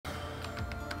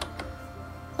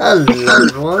Hello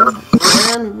everyone,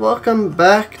 and welcome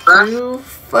back to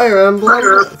Fire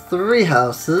Emblem Three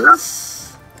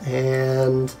Houses.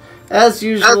 And as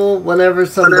usual, whenever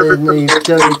somebody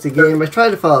donates a game, I try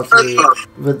to follow through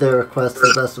with their request to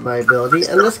the best of my ability.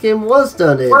 And this game was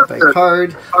donated by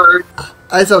card.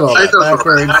 I said all that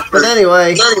backwards. But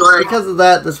anyway, because of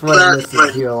that, this one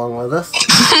is here along with us.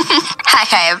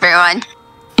 Hi everyone.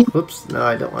 Whoops, no,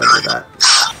 I don't want to do that.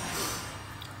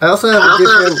 I also have a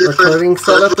different recording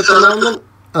setup at the moment.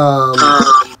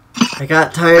 I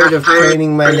got tired of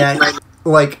craning my neck,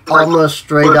 like, almost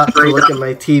straight up to look at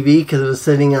my TV because it was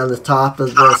sitting on the top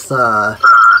of this,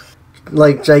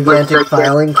 like, gigantic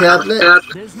filing cabinet.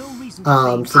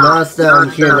 So now it's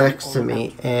down here next to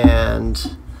me, and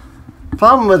the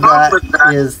problem with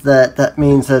that is that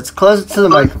means that it's closer to the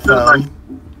microphone.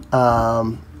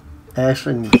 I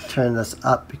actually need to turn this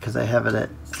up because I have it at,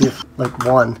 like,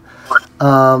 1.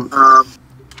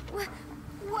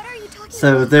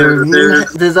 So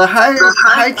there's a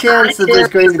high chance that there's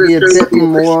going to be a bit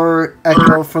more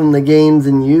echo from the game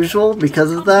than usual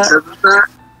because of that.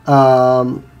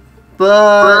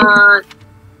 But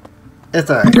it's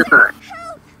alright.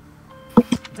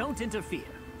 Don't interfere.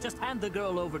 Just hand the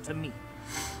girl over to me.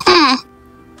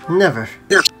 Never.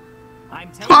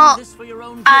 Well,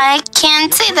 I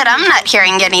can't say that I'm not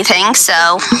hearing anything,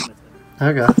 so...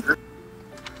 Okay.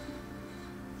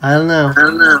 I don't know.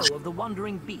 Of the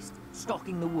wandering beast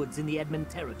stalking the woods in the Edmund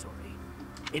territory.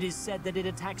 It is said that it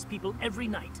attacks people every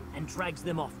night and drags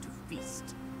them off to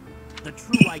feast. The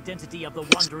true identity of the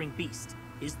wandering beast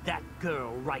is that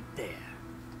girl right there.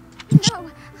 No,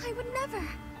 I would never.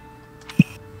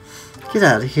 Get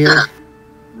out of here.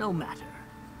 No matter.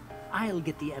 I'll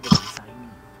get the evidence I need.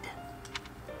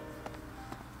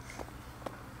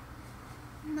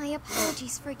 My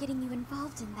apologies for getting you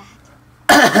involved in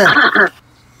that.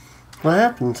 What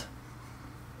happened?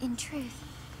 In truth,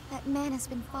 that man has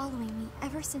been following me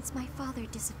ever since my father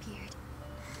disappeared.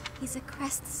 He's a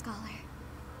Crest scholar.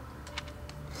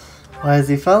 Why is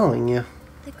he following you?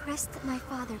 The crest that my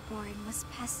father bore and was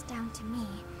passed down to me.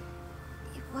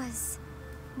 It was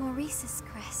Maurice's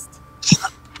crest.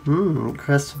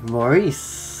 Crest of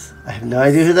Maurice. I have no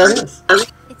idea who that is.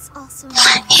 It's also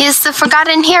known He's the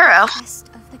forgotten hero. Crest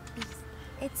of the Beast.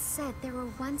 It's said there were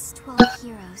once 12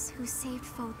 heroes who saved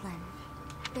Fodlan.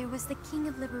 There was the King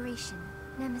of Liberation,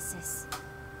 Nemesis,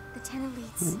 the 10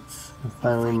 elites, And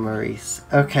finally Maurice.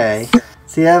 Okay.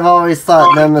 See, I've always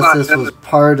thought Nemesis was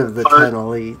part of the 10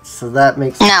 elites, so that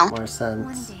makes more One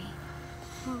sense. day,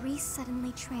 Maurice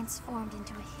suddenly transformed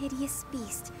into a hideous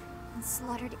beast and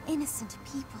slaughtered innocent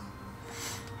people.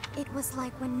 It was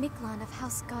like when Miklon of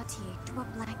House Gautier drew a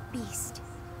black beast.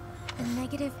 The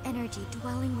negative energy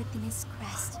dwelling within his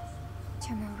crest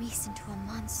turned Maurice into a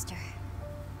monster.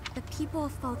 The people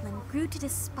of Fodlan grew to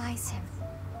despise him,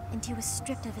 and he was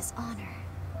stripped of his honor.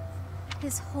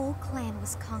 His whole clan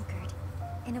was conquered,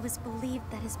 and it was believed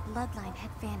that his bloodline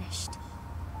had vanished.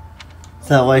 Is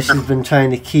that why she's been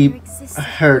trying to keep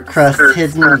her crest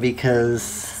hidden?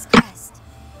 Because Crest,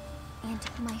 and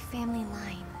my family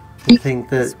line they think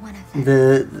that is one of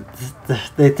them.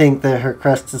 they think that her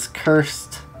crest is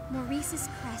cursed. Maurice's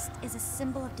crest is a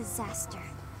symbol of disaster.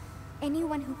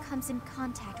 Anyone who comes in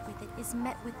contact with it is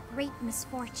met with great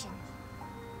misfortune.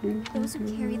 Those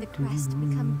who carry the crest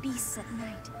become beasts at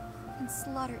night and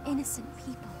slaughter innocent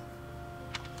people.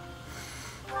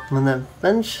 When that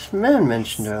man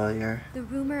mentioned earlier. The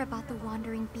rumor about the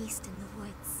wandering beast in the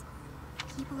woods.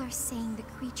 People are saying the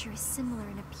creature is similar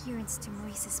in appearance to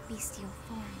Maurice's bestial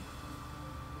form.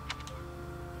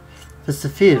 If it's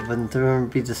defeated, wouldn't the rumor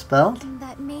be dispelled? And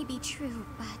that may be true,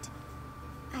 but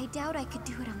I doubt I could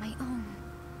do it on my own.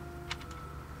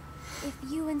 If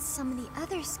you and some of the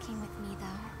others came with me,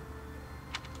 though.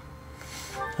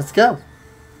 Let's go.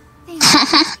 Thank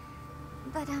you.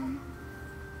 But,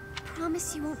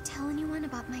 promise you won't tell anyone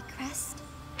about my crest?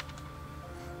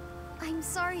 I'm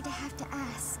sorry to have to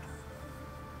ask,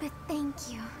 but thank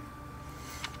you.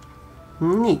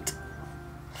 Neat.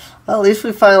 Well, at least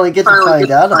we finally get to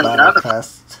find out about our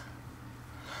crest.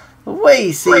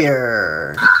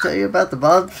 Wayseer! Tell you about the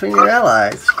bonds between your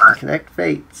allies. You can connect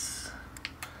fates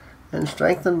and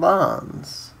strengthen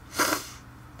bonds.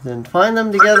 Then twine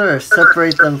them together or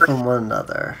separate them from one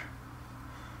another.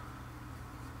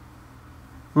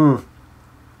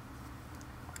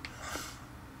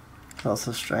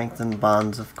 Also strengthen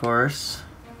bonds, of course.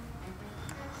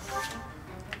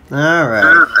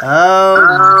 Alright.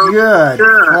 Oh, good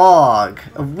fog.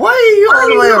 Why are you all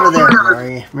the way over there,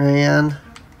 Marianne?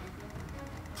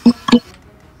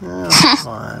 Oh,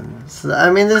 fun. So, I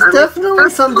mean, there's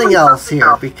definitely something else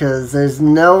here, because there's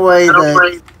no way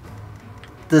that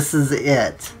this is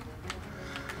it.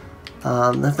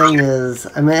 The thing is,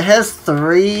 I mean, it has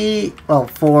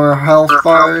 4 health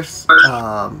bars,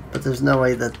 but there's no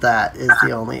way that that is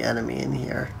the only enemy in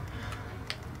here.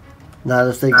 Not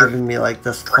if they're giving me like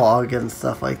this fog and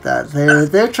stuff like that.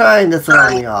 They're trying to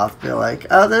throw me off. Be like,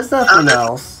 oh, there's nothing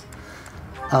else.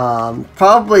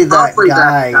 Probably that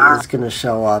guy is gonna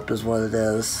show up, is what it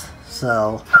is.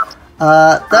 So,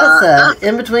 that said,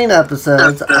 in between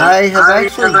episodes, I have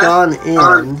actually gone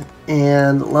in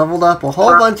and leveled up a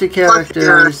whole bunch of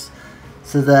characters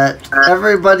so that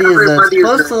everybody is as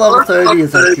close to level 30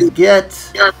 as I could get,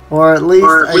 or at least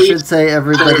I should say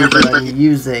everybody that I'm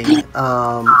using.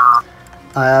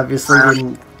 I obviously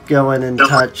didn't go in and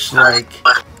touch like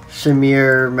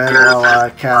Shamir, Manuela,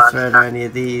 Catherine, or any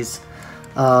of these.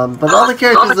 But all the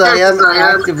characters that I am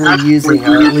actively using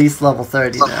are at least level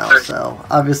 30 now. So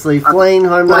obviously Flame,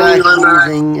 who I'm not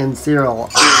using, and Cyril,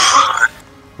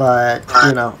 but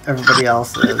you know, everybody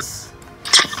else is.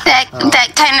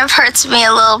 That kind of hurts me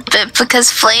a little bit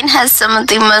because Flame has some of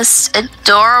the most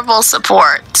adorable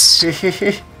supports.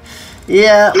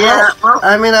 Yeah, well,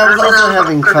 I mean, I was also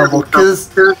having trouble because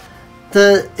the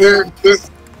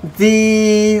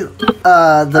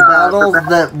battle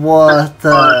that was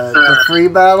the free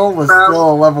battle was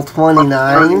still a level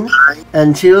 29,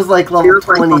 and she was like level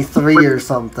 23 or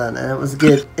something, and it was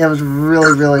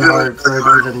really hard for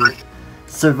her to even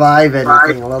survive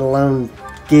anything, let alone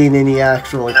gain any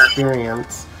actual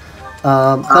experience.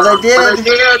 But I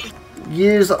did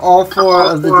use all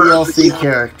 4 of the DLC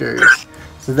characters.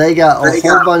 So they got a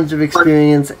whole bunch of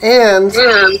experience, and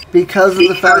because of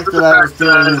the fact that I was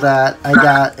doing that, I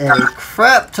got a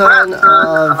crap ton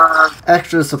of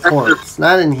extra supports.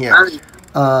 Not in here,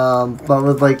 but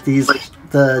with like the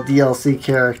DLC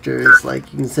characters.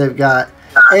 Like you can say I've got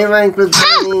A rank with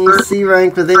Benny, C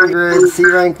rank with Ingrid, C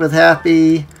rank with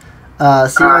Happy,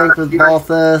 C rank with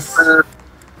Balthus,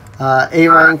 A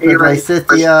rank with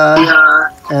Lysithia,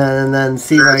 and then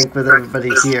C rank with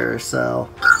everybody here. So.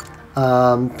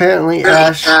 Apparently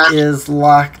Ash is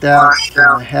locked out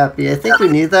from Happy. I think we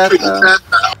need that though,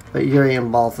 but Yuri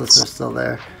and Balthus are still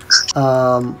there.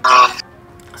 So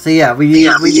yeah, we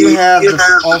do have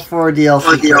all 4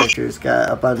 DLC characters.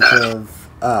 Got a bunch of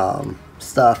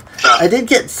stuff. I did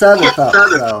get 7th up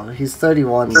though. He's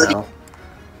 31 now.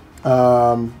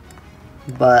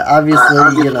 But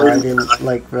obviously, you know, I didn't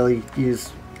like really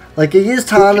use. Like, I used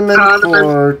Tournament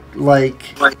for,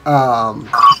 like,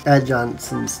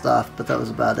 adjuncts and stuff, but that was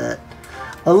about it.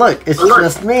 Oh, look, it's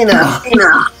just me now.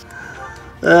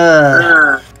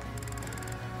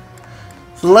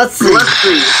 So let's see.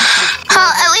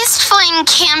 Well, at least Flame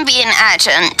can be an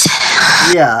adjunct.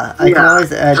 Yeah, I can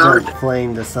always adjunct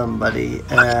Flame to somebody,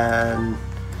 and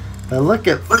if I look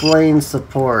at Flame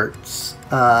supports,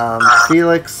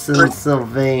 Felix and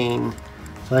Sylvain.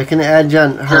 So I can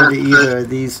adjunct her to either of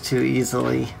these 2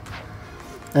 easily.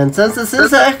 And since this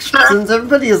is since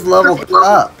everybody is leveled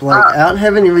up, like, I don't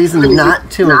have any reason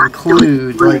not to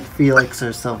include, like, Felix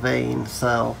or Sylvain,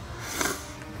 so,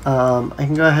 I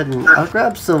can go ahead and, I'll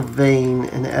grab Sylvain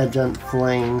and adjunct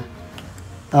Flame.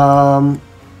 And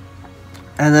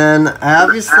then,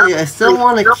 obviously, I still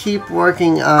want to keep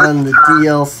working on the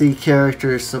DLC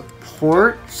character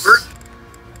supports.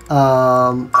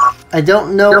 I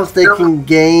don't know if they can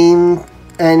gain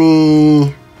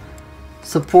any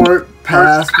support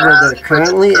past where they're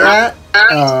currently at.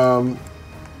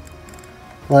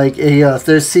 Like, you know, if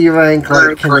they're C rank,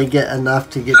 like, can they get enough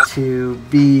to get to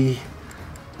B?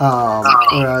 Or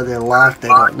are they locked? I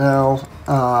don't know.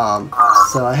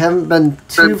 So I haven't been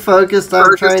too focused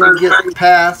on trying to get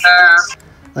past,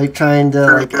 like, trying to,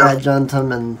 like, adjunct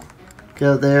them and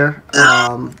go there.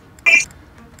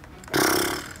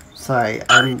 Sorry,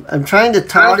 I'm trying to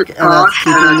talk and that's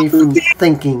keeping me from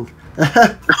thinking.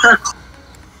 Let's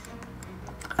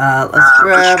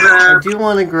grab, I do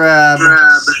want to grab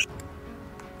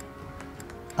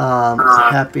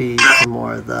Happy some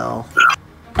more though.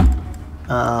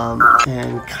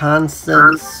 And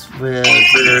Constance with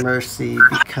Mercy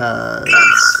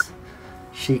because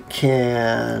she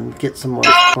can get some more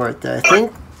support there. I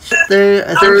think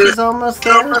she's almost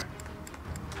there.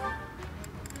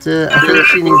 I think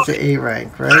she needs the A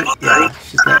rank, right? Yeah,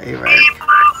 she's got A rank.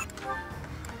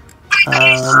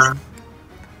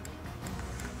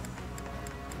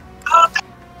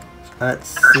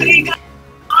 Let's see.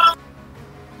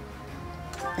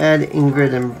 Add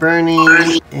Ingrid and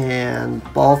Bernie, and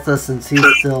Balthus since he's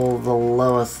still the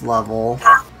lowest level.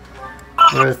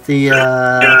 Dorothea,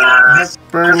 I have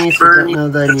Bernie, so I don't know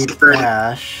that I need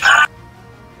Ash.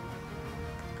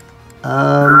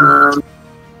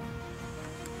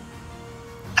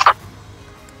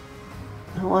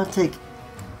 I want to take...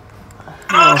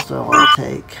 Who else do I want to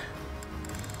take?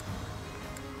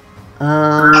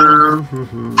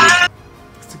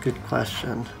 That's a good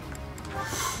question.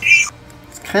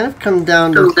 It's kind of come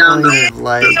down to a point of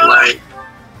like...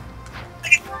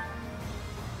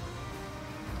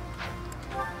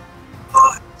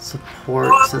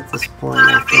 supports at this point,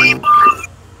 I think.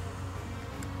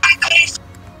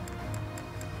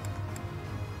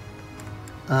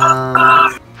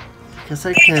 I guess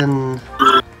I can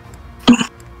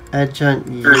adjunct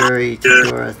Yuri to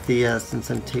Dorothea since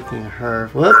I'm taking her.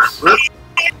 Whoops! Mercy.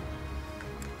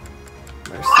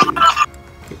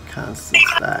 Get Constance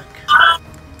back.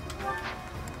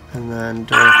 And then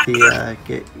Dorothea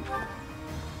get...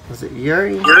 Was it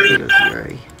Yuri? I think it was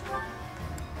Yuri.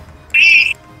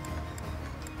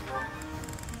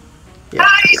 Yeah.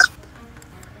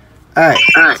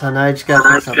 Alright, so now I just gotta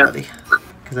pick somebody.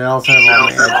 Because I also have all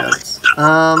my adjuncts.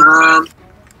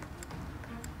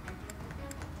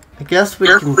 I guess we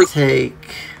can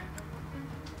take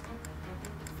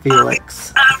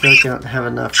Felix. I feel like I don't have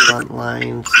enough front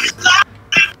lines.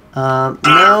 No,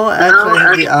 actually I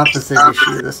have the opposite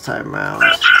issue this time around.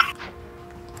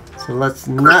 So let's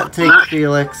not take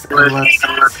Felix, and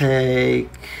let's take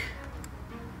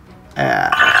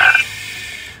Ash.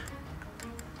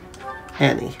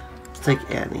 Annie. Let's take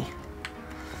Annie.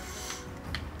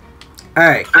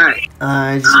 Alright.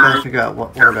 I just gotta figure out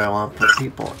what order I want to put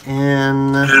people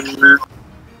in. I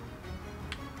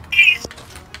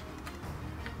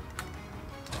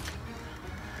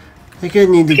think I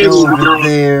need to go over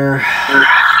there.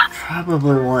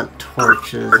 Probably want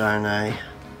torches, aren't I?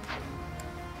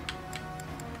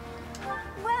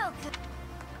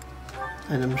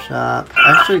 Item shop.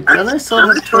 Actually, don't I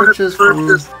still have torches from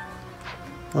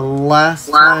the last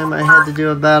time I had to do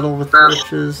a battle with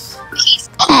torches?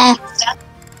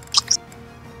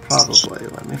 Probably.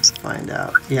 Let me find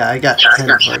out. Yeah, I got 10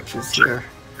 torches here.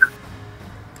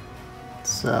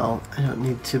 So, I don't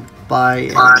need to buy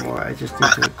anymore. I just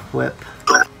need to equip.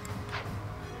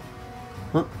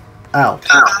 Whoop. Ow.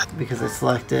 Because I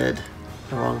selected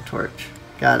the wrong torch.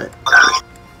 Got it.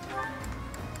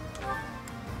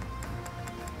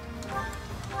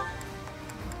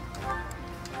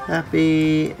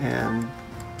 Happy and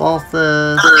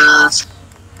Balthus.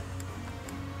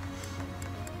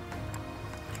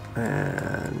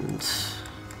 And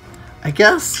I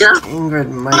guess Ingrid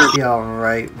might be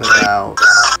alright without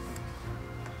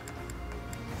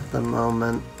at the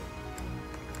moment.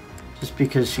 Just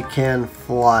because she can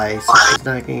fly, so she's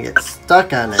not going to get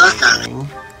stuck on anything.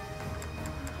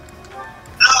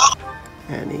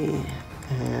 Annie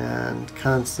and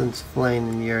Constance, Flame,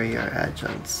 and Yuri are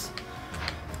adjuncts.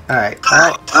 Alright,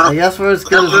 well, I guess we're as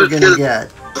good as we're gonna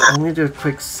get. I'm gonna do a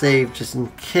quick save just in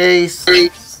case, so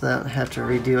I don't have to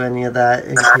redo any of that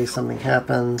in case something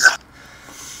happens.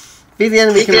 Be the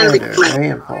enemy commander, Mary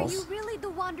Impulse. Are you really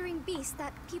the wandering beast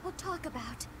that people talk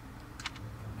about?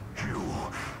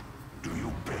 Do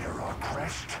you bear our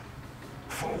crest?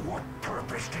 For what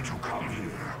purpose did you come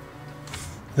here?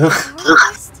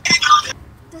 Crest?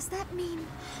 Does that mean...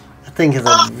 That thing has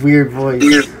a weird voice.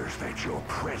 That your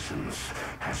presence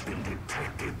has been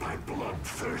detected by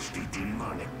bloodthirsty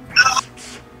demonic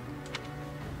beasts.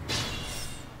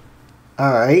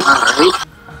 Alright.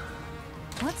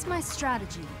 What's my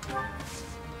strategy?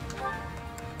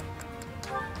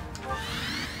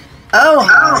 Oh,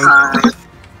 hi.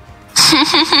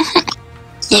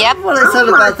 Yep. What I said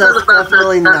about that's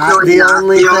definitely not the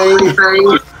only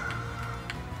thing.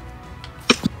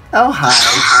 Oh, hi.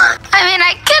 I mean,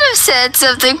 I could have said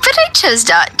something, but I chose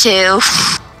not to.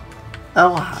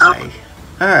 Oh, hi.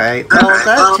 Alright, well,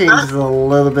 that changes a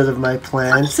little bit of my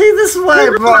plan. See, this is why I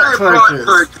brought torches.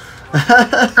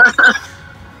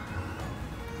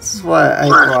 This is why I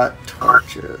brought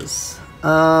torches.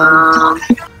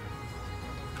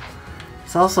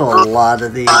 There's also a lot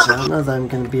of these. I don't know that I'm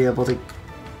going to be able to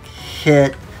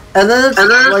hit. And then it's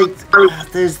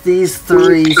like, there's these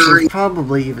three, so there's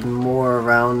probably even more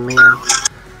around me.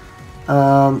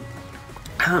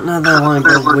 I don't know that I want to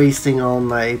go wasting all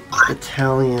my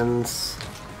battalions.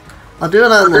 I'll do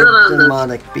it on the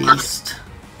demonic beast.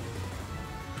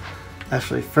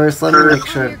 Actually, first let me make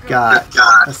sure I've got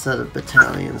a set of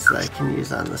battalions that I can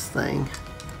use on this thing.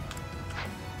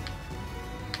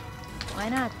 Why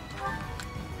not?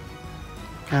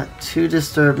 Got 2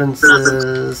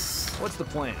 disturbances. What's the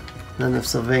plan? Then if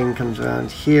Sylvain comes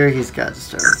around here, he's got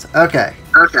disturbance. Okay.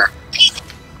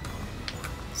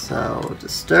 So,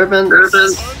 disturbance.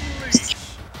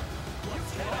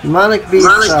 Demonic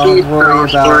beasts I'll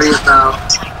worry about.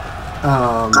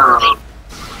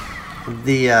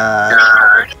 The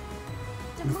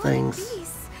things.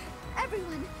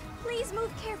 Everyone, please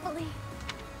move carefully.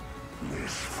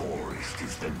 This forest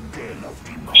is the den of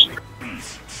demonic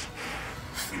beasts.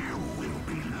 You will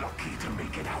be lucky to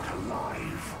make it out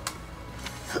alive.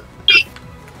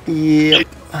 Yep.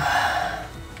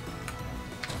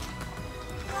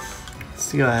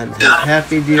 Let's go ahead and hit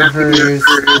Happy Deer Herders,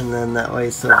 and then that way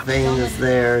Sylvain is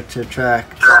there to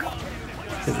attract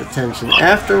his attention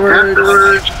afterwards.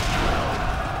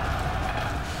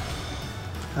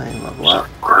 I level up.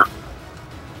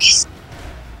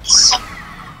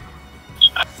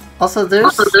 Also,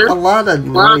 there's a lot of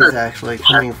noise actually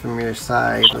coming from your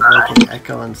side with like an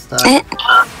echo and stuff.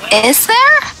 Is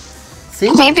there?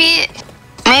 See?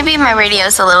 Maybe my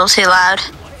radio's a little too loud.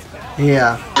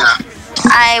 Yeah.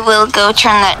 I will go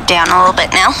turn that down a little bit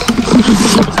now.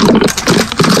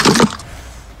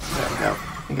 There we go.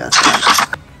 You got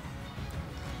that.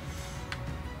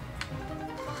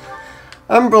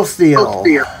 Umbral Steel.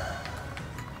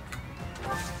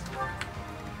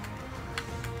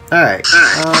 Alright.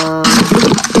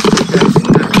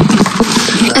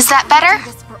 Is that better?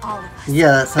 This for all of us.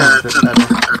 Yeah, that sounds a bit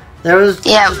better. There was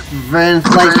Yeah.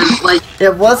 like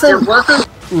it wasn't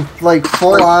like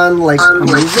full on like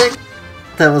music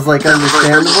that was like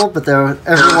understandable, but there was,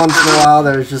 every once in a while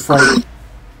there was just like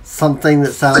something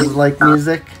that sounded like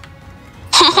music.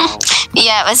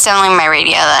 Yeah, it was definitely my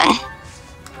radio then.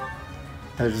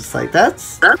 I was just like,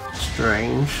 that's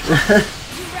strange.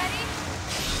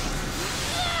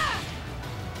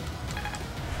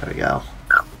 There we go.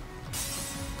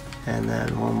 And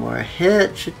then one more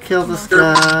hit should kill this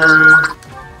guy.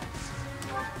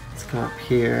 Let's come up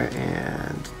here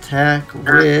and attack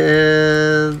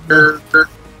with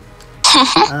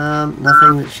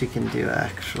nothing that she can do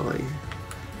actually.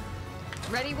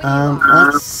 Ready when you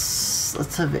are.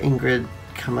 Let's have Ingrid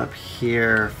come up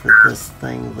here for this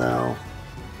thing though.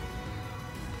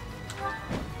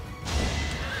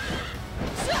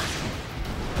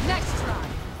 Next try.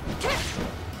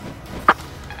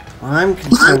 What I'm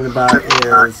concerned about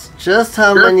is just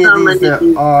how many of these there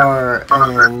are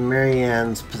in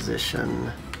Marianne's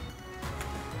position.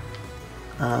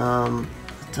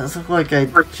 It does look like I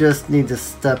just need to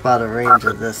step out of range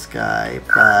of this guy,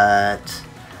 but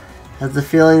I have the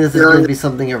feeling that there's going to be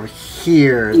something over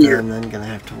here that I'm then going to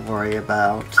have to worry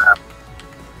about.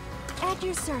 At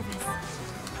your service.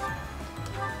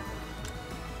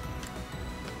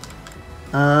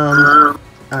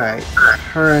 Alright,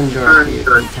 her and Dorothy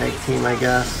can tag team, I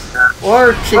guess.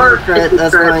 Or Cheaper Crit,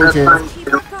 that's fine too. Keep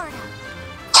your guard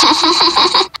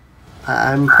up.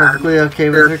 I'm perfectly okay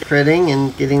with her critting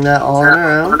and getting that all on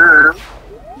her own.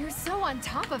 You're so on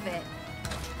top of it.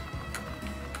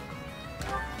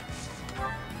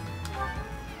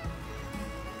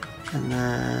 And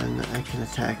then I can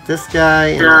attack this guy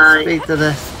in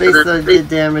the space that I did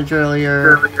damage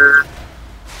earlier.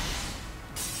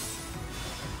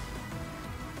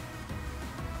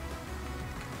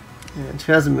 And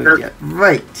she hasn't moved yet.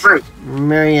 Right!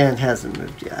 Marianne hasn't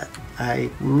moved yet. I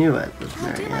knew it was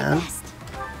I'll do my Marianne. best.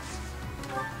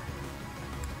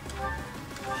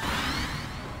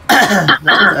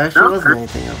 There actually wasn't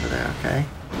anything over there, okay.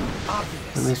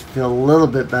 At least feel a little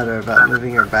bit better about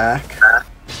moving her back.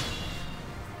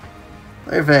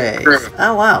 Face.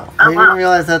 Oh wow, I didn't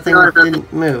realize that thing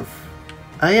didn't move.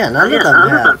 Oh yeah, none of them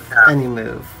have any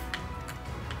move.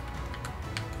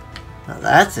 Now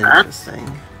that's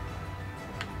interesting.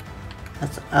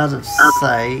 That's out of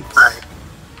sight.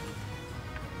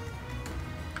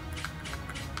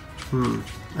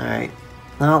 Alright.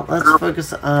 Now let's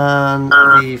focus on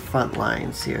the front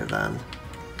lines here then.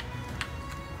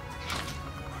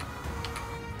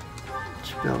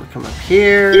 Should be able to come up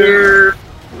here.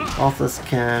 Althus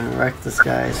can wreck this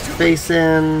guy's face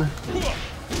in.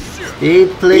 Speed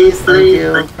please, thank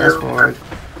you. Fast forward.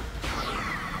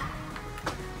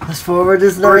 Fast forward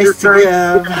is nice to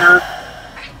give.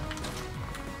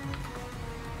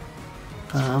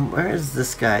 Where is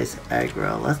this guy's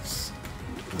aggro? Let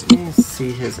me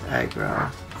see his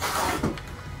aggro.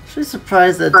 Actually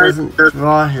surprised that doesn't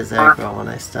draw his aggro when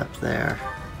I step there.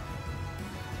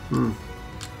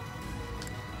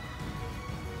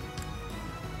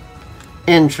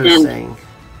 Interesting.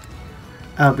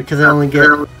 Oh, because I only get...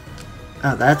 Oh,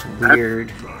 that's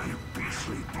weird. My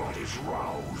beastly blood is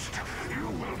roused. You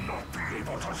will not be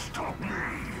able to stop me.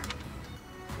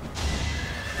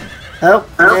 Oh,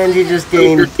 and he just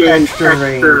gained extra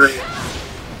range.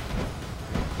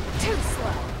 Too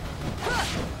slow.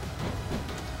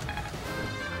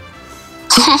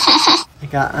 I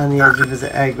got on the edge of his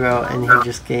aggro and he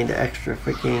just gained extra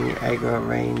freaking aggro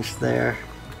range there.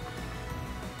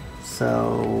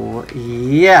 So,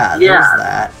 yeah, there's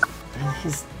that.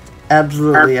 He's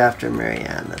absolutely after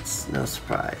Marianne. That's no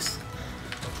surprise.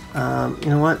 You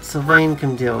know what? Sylvain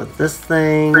can deal with this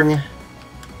thing.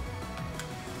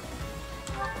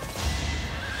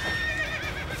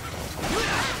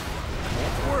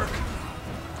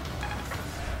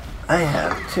 I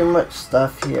have too much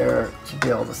stuff here to be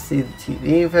able to see the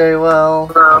TV very well.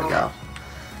 There we go.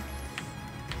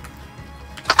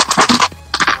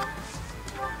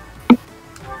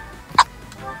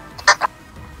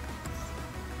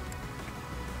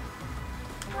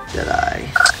 Did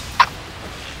I?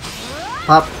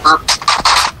 Pop.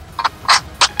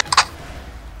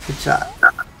 Good shot.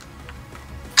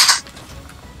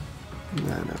 And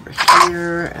then over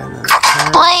here, and then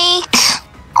Blake!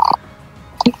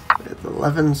 with the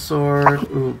 11 sword.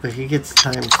 Ooh, but he gets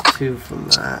 ×2 from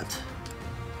that.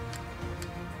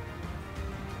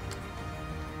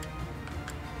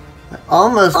 I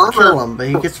almost kill him, but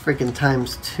he gets freaking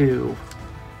 ×2.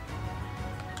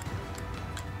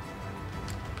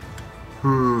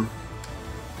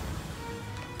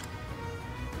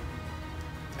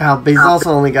 Oh, but he's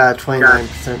also only got a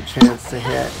 29% chance to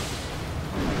hit.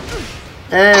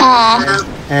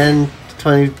 And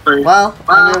 20. Well,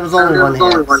 I mean, it was only one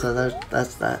hit, so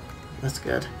that's that. That's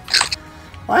good.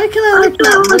 Why can I like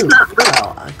that move?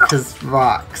 Oh, because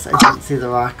rocks. I didn't see the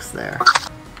rocks there.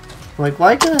 Like,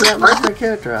 why can I not move my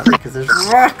character out? Because there's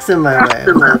rocks in my way.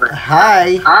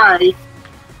 Hi! Hi!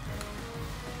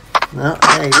 No,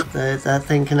 hey, that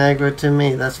thing can aggro to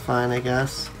me. That's fine, I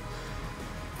guess.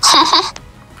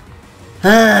 Go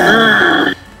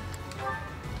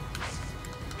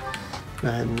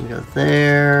ahead and go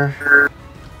there.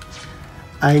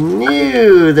 I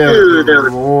knew there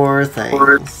were more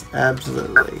things.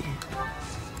 Absolutely.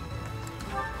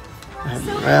 Go ahead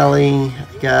and rally,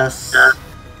 I guess.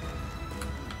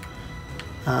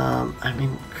 I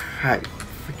mean, crap.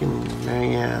 Freaking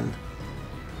Marianne.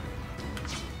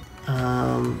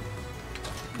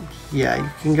 Yeah, you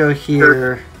can go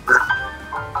here.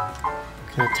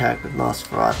 Can attack with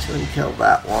Nosferatu and kill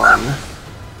that one.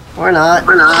 Or not.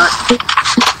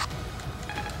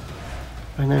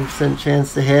 29%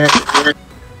 chance to hit.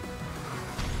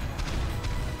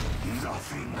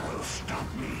 Nothing will stop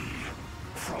me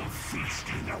from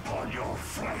feasting upon your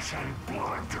flesh and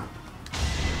blood.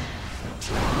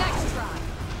 Next try.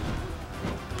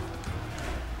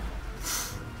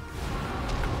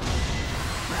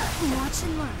 Watch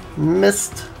and learn.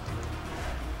 Missed.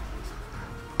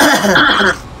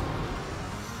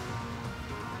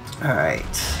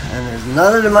 Alright, and there's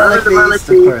another demonic beast,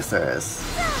 of course there is.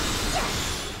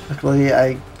 Luckily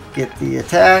I get the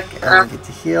attack, and I get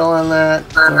to heal on that.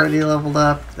 It's already leveled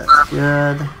up, that's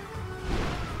good.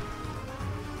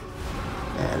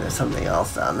 And there's something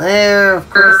else down there, of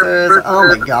course there is. Oh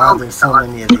my god, there's so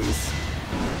many of these.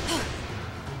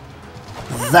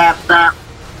 Zap!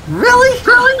 Really?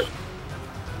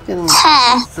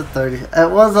 It's a 30. It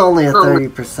was only a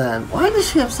 30%. Why does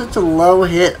she have such a low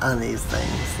hit on these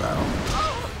things, though?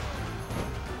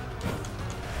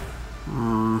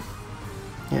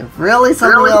 Yeah, really?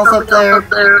 Something else up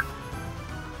there?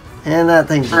 And that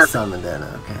thing just summoned in.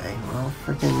 Okay, well,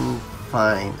 freaking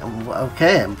fine.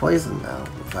 Okay, I'm poisoned now.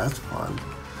 That's fun.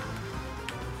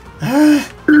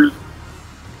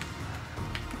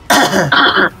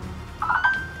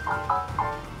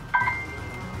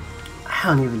 I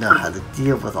don't even know how to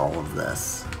deal with all of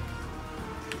this.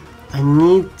 I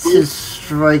need to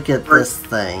strike at this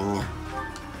thing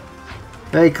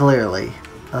very clearly.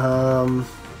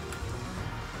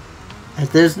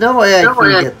 There's no way I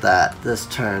can get that this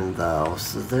turn though,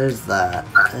 so there's that.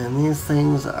 And these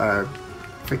things are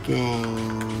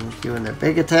freaking doing their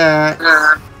big attacks.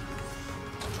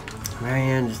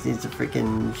 Marianne just needs a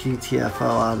freaking GTFO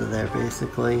out of there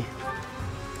basically.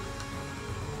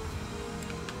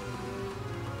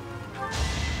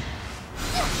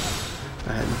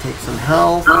 Go ahead and take some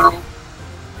health.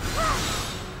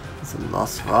 Some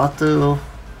Nosferatu.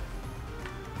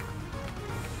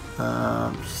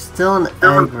 She's still in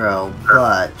aggro,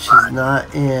 but she's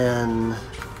not in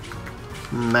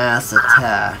mass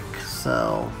attack,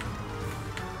 so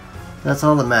that's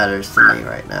all that matters to me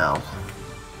right now.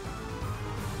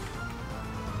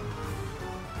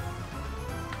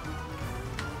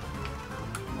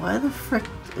 Why the frick?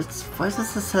 Why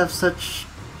does this have such?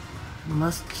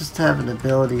 Must just have an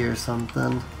ability or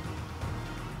something.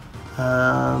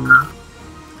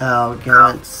 Oh,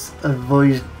 against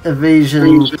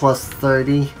evasion plus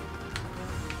 30.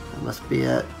 That must be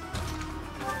it.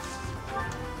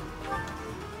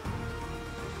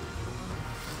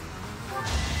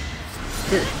 Let's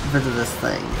get rid of this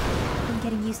thing. I'm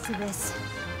getting used to this.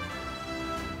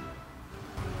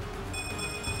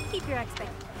 Keep your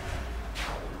expectations.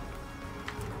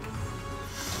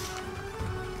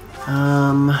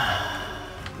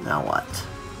 Now what?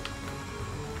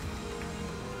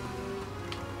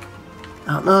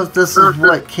 I don't know if this is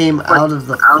what came out of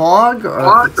the fog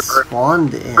or if it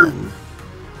spawned in.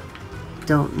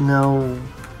 Don't know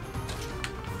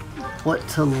what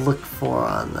to look for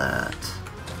on that.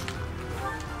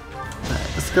 Alright,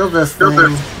 let's kill this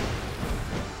thing.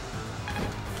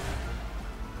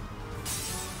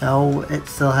 No, it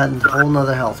still had a whole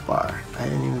nother health bar. I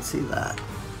didn't even see that.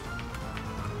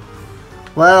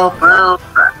 Well,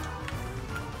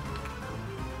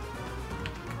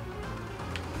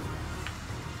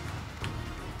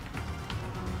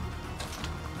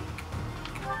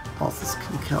 Pulses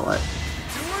can kill it.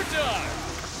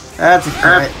 That's a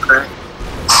crit.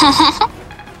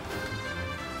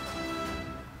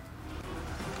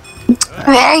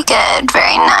 Very good,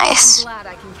 very nice. Glad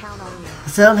I can count on you.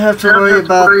 So I don't have to worry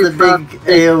about the big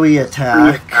AoE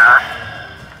attack.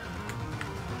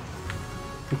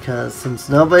 Because since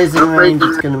nobody's in range,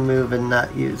 it's going to move and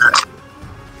not use it.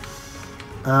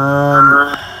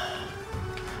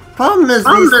 Problem is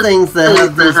these things that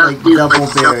have these like double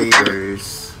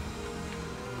barriers.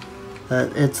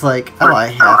 That it's like, oh, I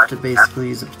have to basically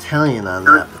use a battalion on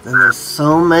that. But then there's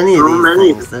so many of these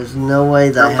things, there's no way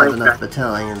that I have enough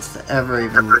battalions to ever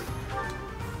even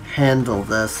handle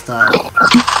this stuff.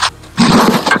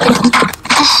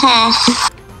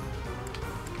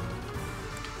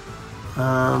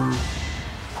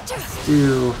 Let's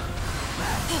do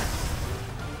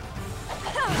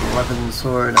 11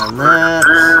 sword on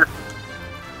that.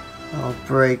 I'll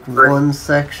break one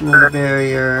section of the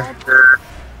barrier.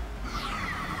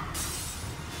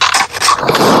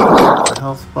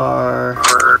 Health bar.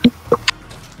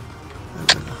 And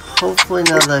then hopefully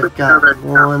now that I've got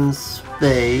one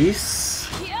space.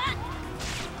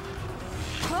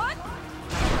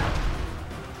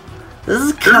 This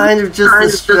is kind of just the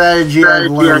strategy I've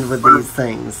learned with these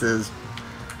things, is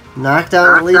knock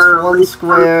down at least one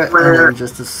square and then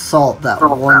just assault that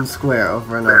one square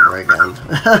over and over again.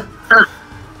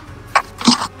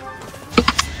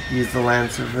 Use the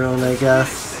Lance of Ruin, I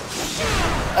guess.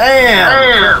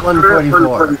 Bam!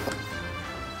 144.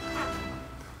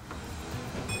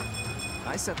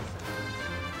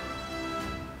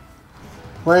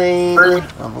 Plane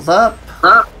levels up.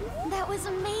 That was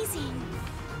amazing.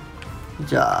 Good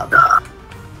job.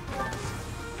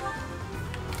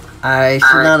 I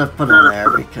should not have put him there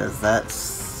because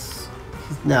that's...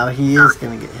 Now he is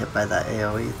going to get hit by that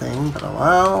AoE thing, but oh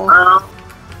well.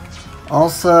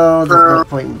 Also, there's no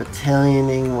point in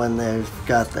battalioning when they've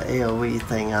got the AoE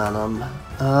thing on them.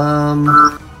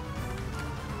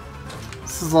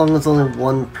 This is as long as only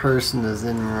one person is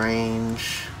in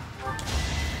range. I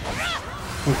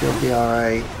think it'll be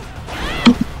alright.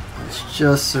 It's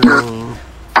just Serene.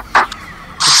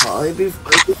 It'll probably be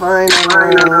fine on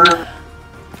my own.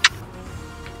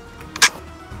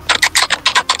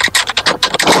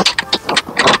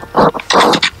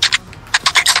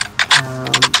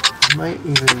 Might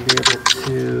even be able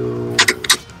to...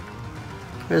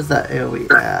 Where's that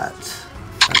AoE at?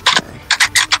 Okay.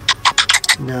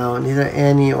 No, neither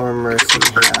Annie or Mercy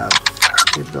have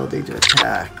the ability to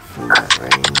attack from that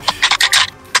range.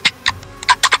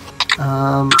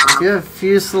 I do have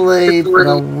Fusillade, but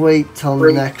I'll wait till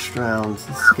next round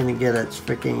since it's gonna get its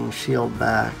freaking shield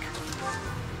back.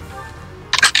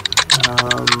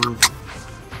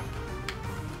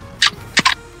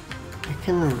 I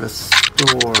can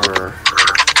restore.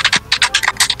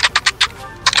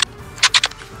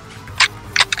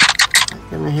 I'm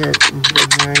gonna hit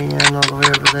Marianne all the way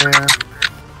over there.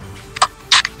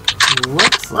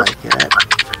 Looks like it.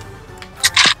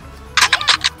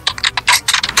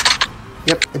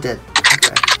 Yep, it did.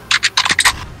 Okay.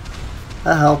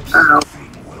 That helps.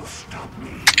 Nothing will stop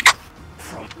me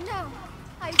from... No,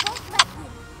 I won't let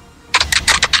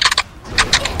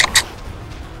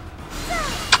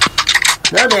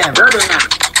you. No damage.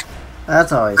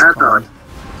 That's always fun.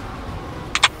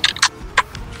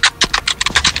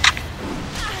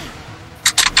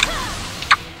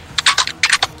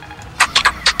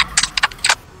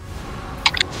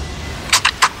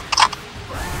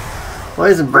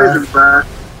 Poison breath.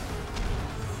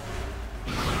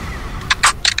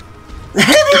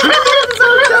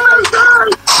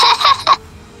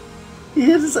 He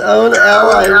hit his own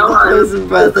ally with the poison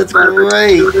breath. That's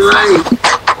great.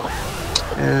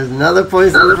 And there's another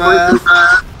poison breath.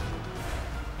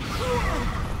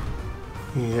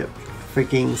 He hit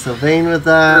freaking Sylvain with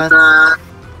that.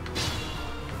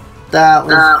 That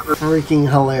was freaking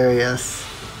hilarious.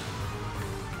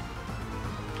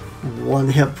 One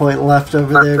hit point left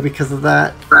over there because of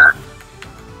that.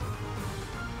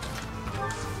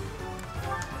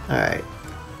 Alright.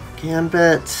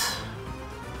 Gambit.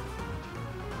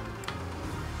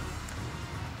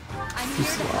 I'm here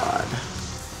to help. Slod.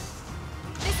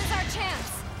 This is our chance.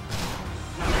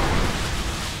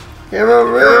 Hero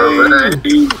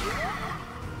Rain!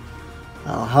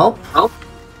 I'll help.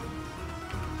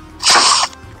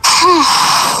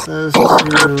 Those two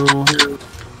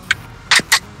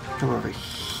come over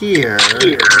here.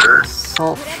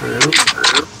 Assault troop.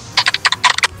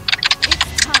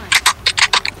 It's time.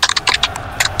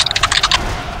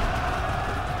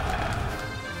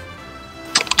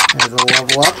 There's a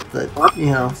level up that,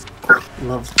 you know,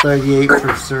 level 38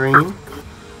 for Serene.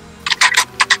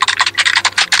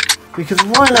 Because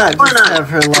why not just have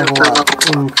her level up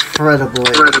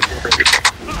incredibly?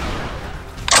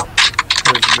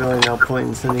 There's really no point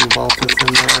in sending Baltus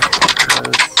in there,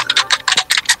 because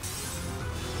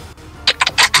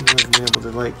he wasn't able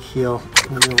to, like, heal. He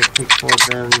wasn't able to take full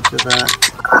advantage of that.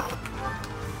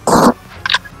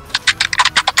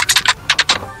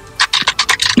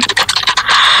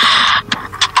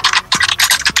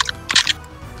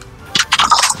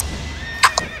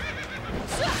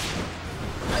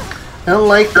 I don't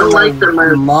like that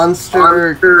my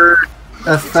monster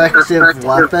effective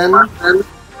weapon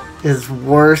is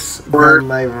worse than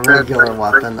my regular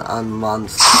weapon on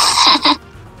monster.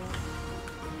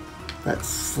 That's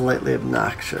slightly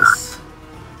obnoxious.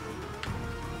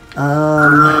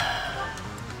 What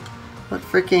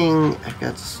freaking... I've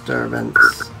got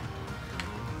disturbance.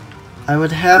 I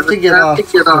would have to get off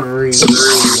 3 on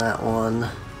that one.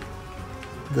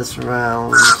 This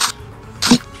round.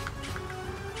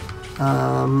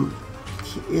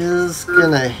 He is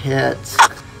gonna hit.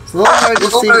 It's a little hard to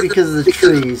see because of the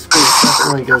trees, but it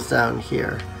definitely goes down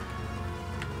here.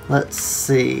 Let's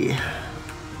see.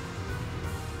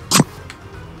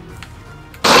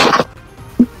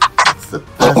 What's the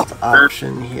best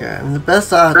option here? I mean,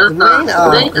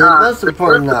 the most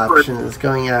important option is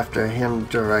going after him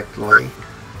directly.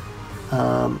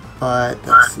 But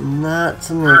that's not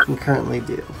something I can currently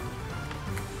do.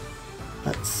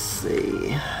 Let's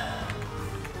see.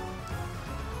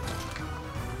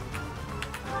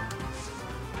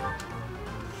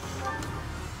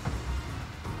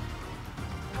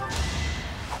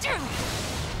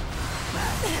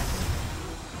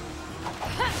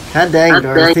 God dang,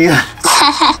 Dorothea.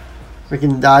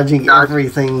 Freaking dodging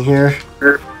everything here.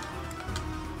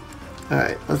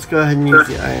 Alright, let's go ahead and use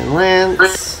the Iron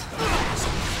Lance.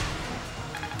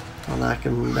 I'll knock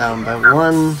him down by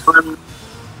 1.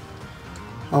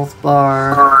 Health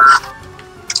bar.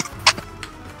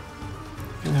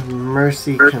 And have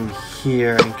Mercy come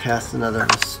here and cast another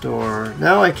Restore.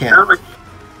 No, I can't.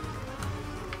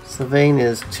 Sylvain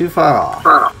is too far off.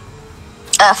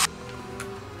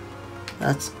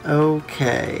 That's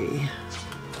okay.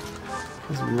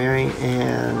 Because Mary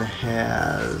Ann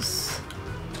has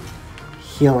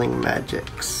healing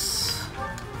magics.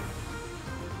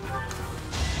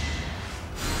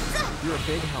 You're a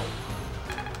big help.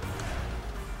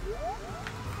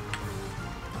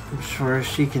 I'm sure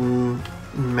she can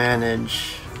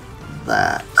manage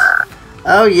that.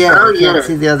 Oh yeah, I can't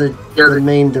see the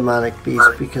main demonic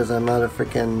beast because I'm out of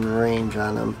freaking range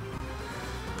on him.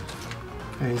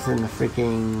 He's in the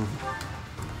freaking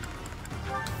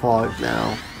fog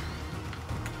now.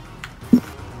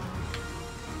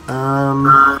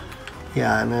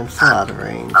 Yeah, I mean, I'm still out of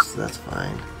range, so that's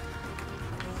fine.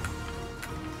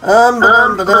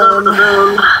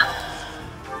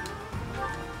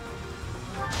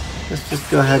 Let's just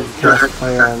go ahead and cast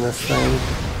fire on this thing.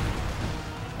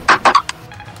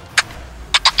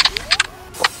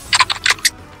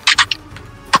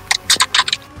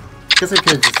 I guess I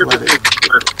could have just let it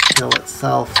kill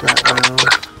itself that round.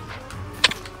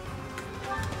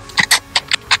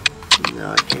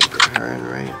 No, I can't get her in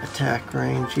attack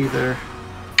range either.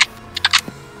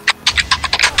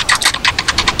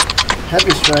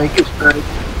 Heavy strike.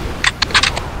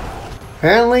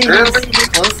 Apparently he's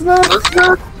close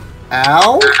enough.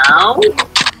 Ow!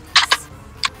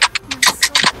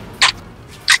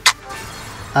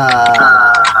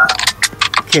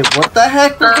 Okay, what the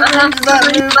heck was the range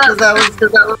of that move?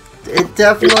 Because it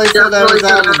definitely said I was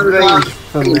out of range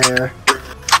from there.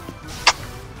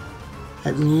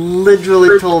 It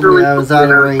literally told me I was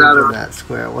out of range in that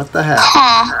square. What the heck?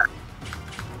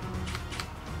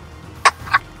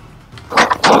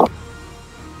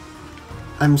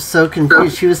 I'm so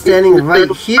confused. She was standing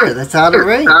right here. That's out of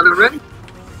range.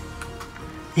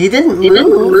 He didn't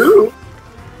move.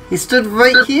 He stood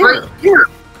right here.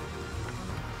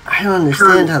 I don't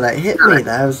understand how that hit me.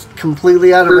 That was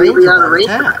completely out of range of that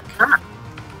attack.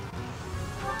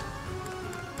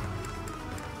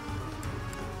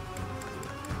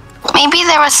 Maybe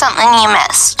there was something you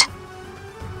missed.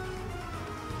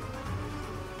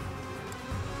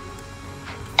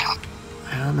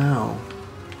 I don't know.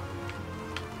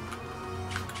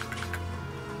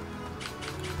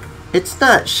 It's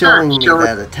not showing me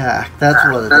that attack. That's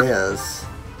what it is.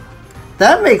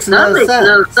 That makes no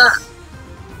sense.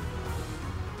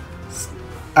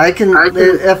 I can,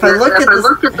 if I look at this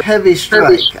heavy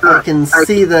strike, I can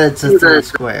see that it's a 3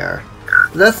 square.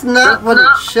 That's not what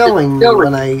it's showing me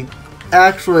when I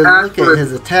actually look at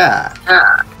his attack.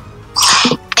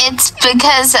 It's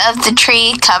because of the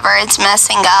tree cover. It's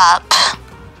messing up.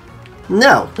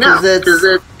 No, because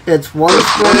it's 1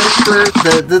 square.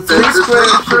 The 3 square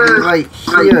should be right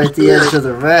here at the edge of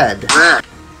the red.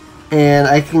 And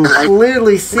I can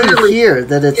clearly see here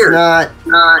that it's not,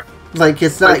 like,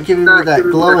 it's not giving me that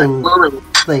glowing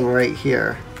thing right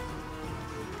here.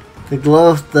 The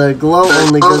glow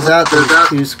only goes out those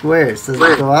 2 squares.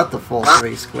 Doesn't go out the full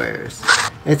 3 squares.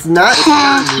 It's not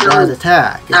showing me that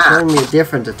attack. It's showing me a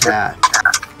different attack.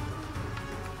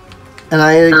 And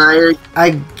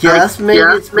I guess maybe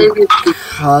it's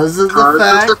because of the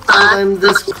fact that I'm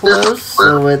this close.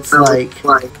 So it's like,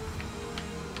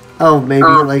 oh,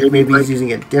 maybe he's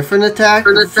using a different attack.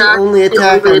 It's the only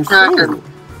attack I'm seeing.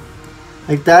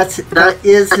 Like that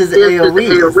is his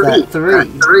AOE. Is that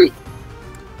 3?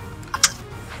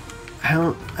 I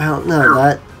don't know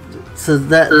that. So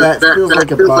that feels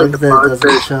like a bug that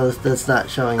doesn't show. That's not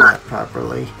showing that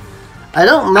properly. I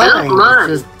don't mind.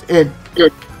 It's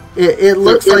just it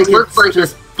looks like it's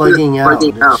just bugging out.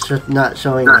 It's just not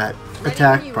showing that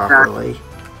attack properly.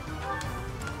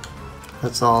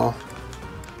 That's all.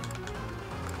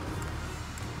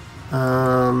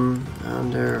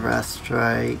 Under rest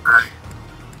strike.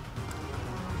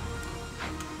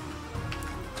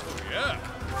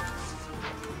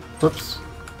 Whoops,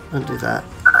 don't do that.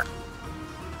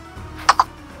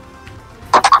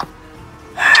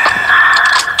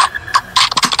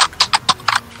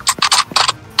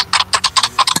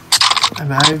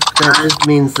 That just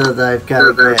means that I've got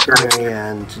to get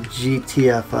Marianne to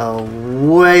GTFO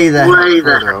way the heck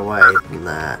further away than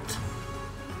that.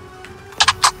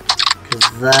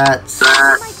 Because that's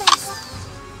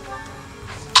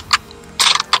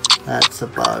a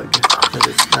bug. That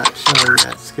it's not showing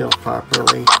that skill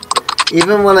properly.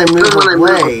 Even when I move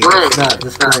away, it's not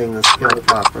displaying the skill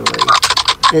properly.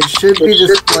 It should be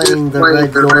displaying the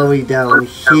red glowy down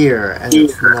here, and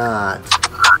it's not.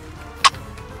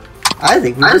 I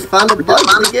think we just found a bug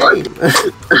in the game. I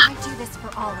do this for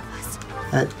all of us.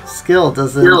 That skill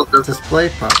doesn't display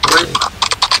properly.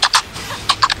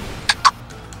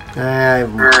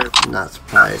 I'm not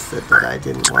surprised that I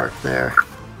didn't work there.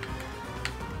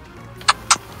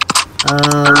 Tell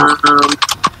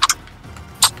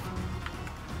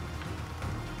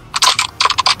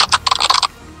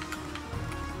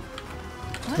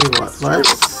you what,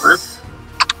 let's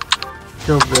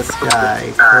kill this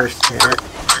guy first hit.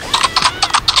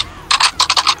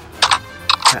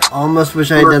 I almost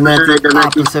wish I had done that the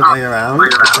opposite way around, but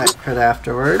that crit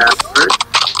afterwards.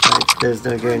 Like, there's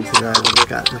no guarantee that I would have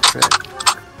gotten the crit.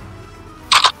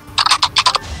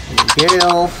 And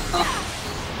Gale.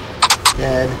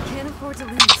 Dead. Can't afford to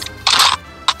lose.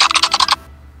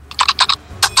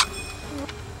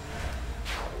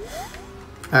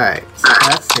 Alright, so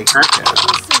that's taken care of.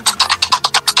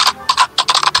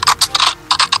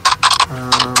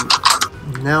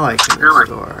 Now I can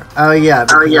restore. Oh yeah,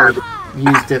 because I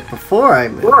used it before I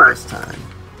moved this time.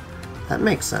 That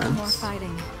makes sense. More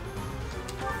fighting.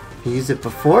 If you use it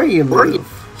before you move,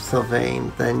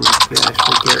 Sylvain, then you can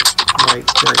actually get like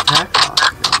the attack off.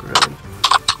 Really,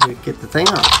 you get the thing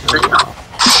off really well.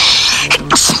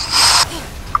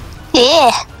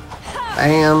 Yeah.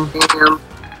 Bam.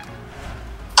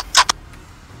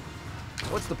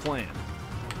 What's the plan?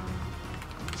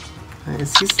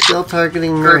 Is he still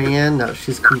targeting Marianne? No,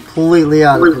 she's completely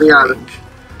out of his range.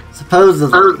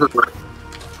 Supposedly.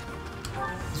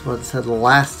 That's what it said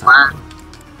last time.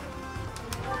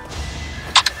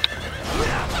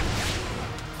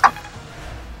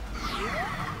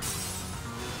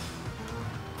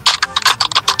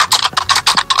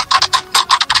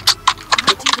 I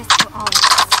do this for all of us.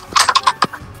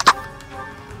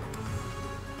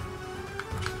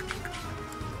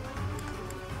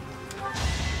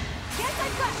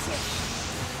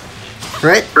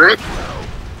 Crit.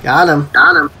 Got him.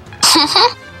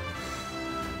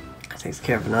 Takes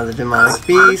care of another demonic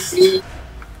beast.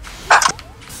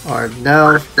 Or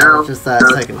no, just that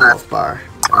second health bar.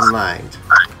 Never mind.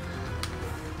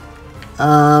 It's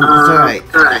alright.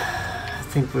 I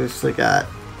think we've still got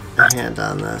a hand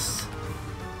on this.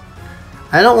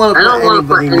 I don't want to put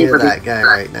anybody near that guy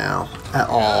right now. At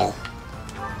all.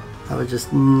 That would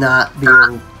just not be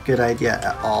a good idea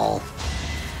at all.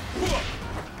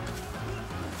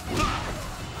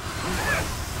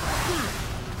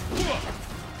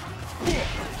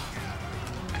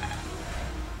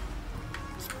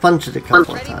 Just punch it a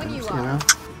couple of times, you know?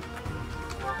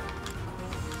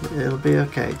 It'll be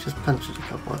okay, just punch it a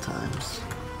couple of times.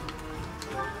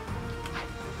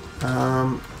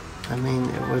 I mean,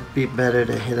 it would be better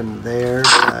to hit him there,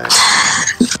 but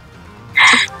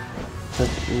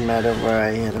doesn't matter where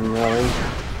I hit him, really.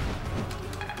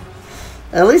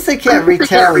 At least they can't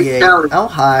retaliate. Oh,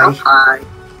 hi.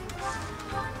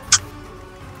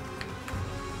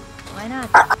 Why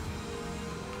not?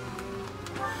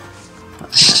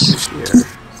 Here. So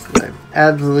I'm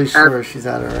absolutely sure she's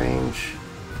out of range.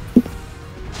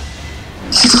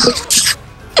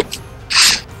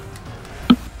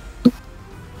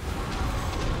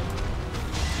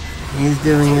 He's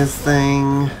doing his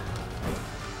thing.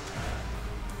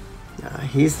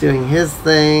 He's doing his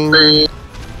thing.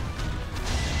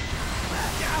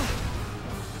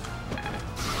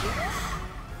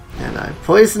 And I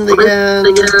poisoned again.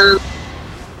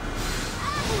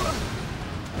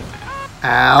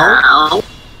 Ow.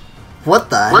 What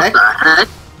the heck?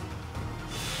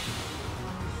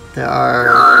 There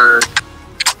are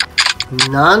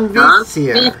non-beasts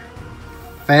here.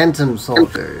 Phantom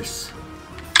soldiers.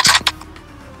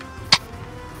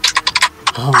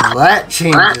 Oh, that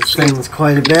changes things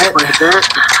quite a bit. This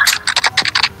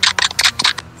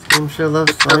game sure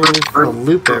loves throwing me for a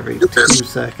loop every 2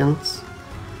 seconds.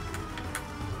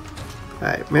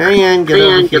 Alright, Marianne, get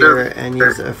over here and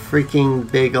use a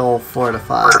freaking big ol'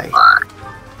 fortify.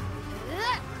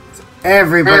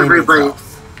 Everybody needs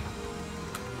health.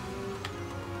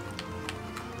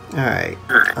 Alright,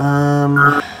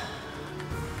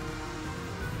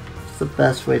 what's the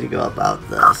best way to go about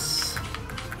this?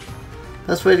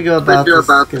 Best way to go about this is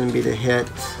going to be to hit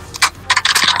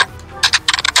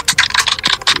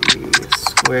the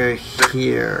square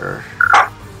here.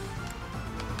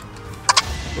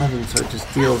 11, so it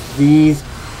just deals the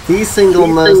single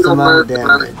most amount of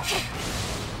damage.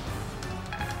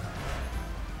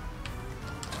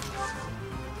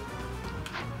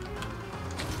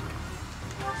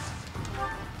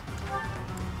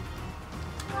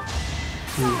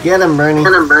 Get him, Bernie.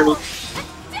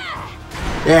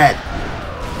 Dead.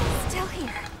 Still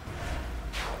here.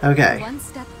 Okay. One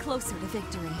step closer to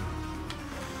victory.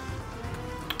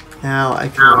 Now I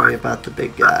can worry about the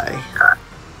big guy.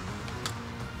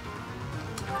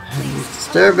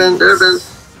 Disturbance.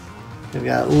 We've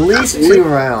got at least 2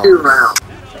 rounds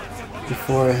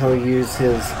before he'll use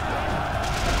his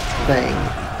thing,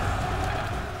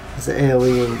 his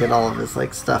AoE, and get all of his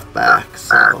stuff back.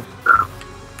 So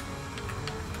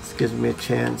this gives me a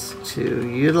chance to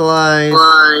utilize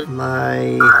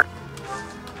my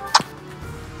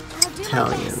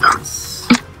battalions.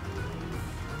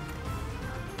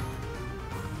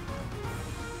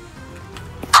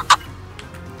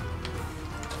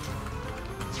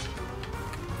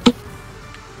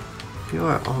 You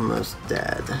are almost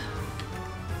dead.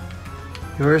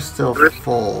 You're still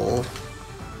full.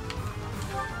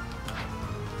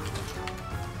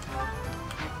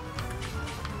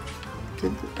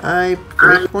 Did I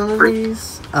break one of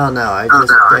these? Oh no, I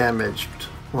just damaged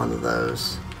one of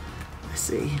those. I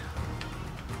see.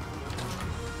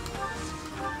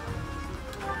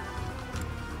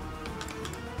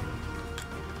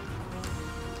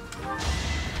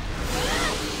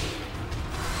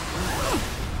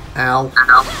 Ow.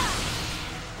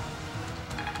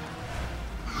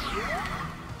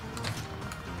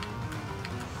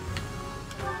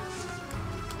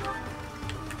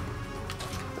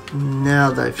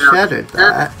 Now that I've shattered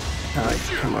that, I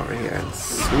can come over here and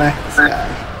smack this guy.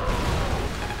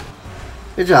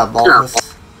 Good job,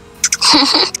 Balthus.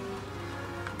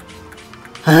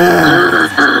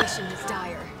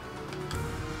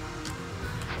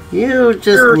 You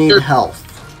just need health.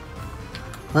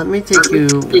 Let me take you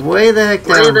way the heck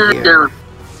down here.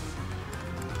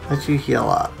 Let you heal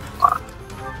up.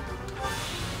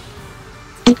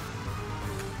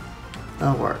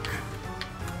 That'll work.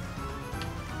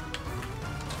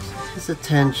 His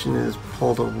attention is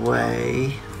pulled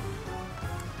away.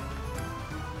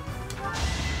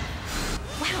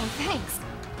 Wow, thanks.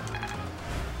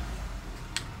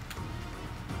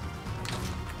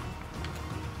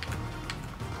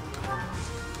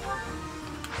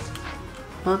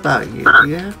 What about you? Do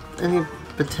you have any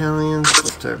battalions?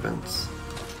 Disturbance.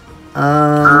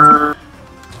 I'll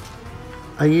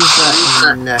use that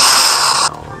in the next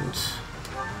round.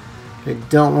 I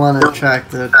don't want to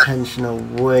attract the attention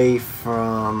away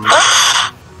from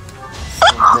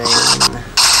Sylvain.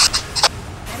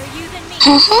 Better use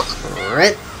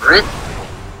Right.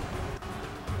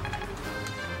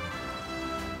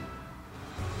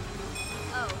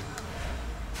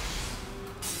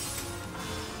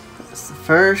 That's the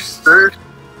first.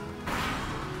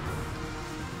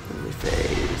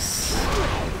 Phase.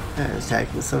 And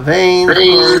attacking Sylvain, of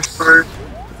course.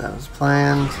 That was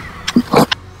planned.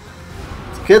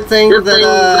 It's a good thing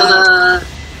that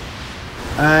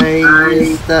I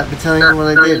used that battalion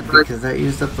when I did, because that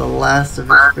used up the last of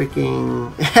its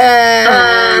freaking...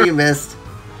 Hey! You missed.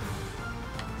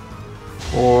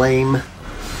 Lame.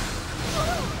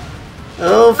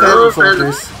 Oh, Phantom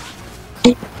Soldiers.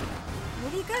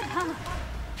 Pretty good, huh?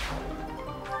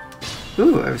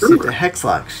 Ooh, I received a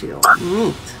Hexlock shield.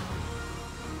 Neat.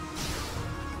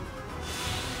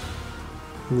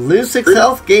 Lose 6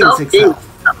 health, gain 6 health.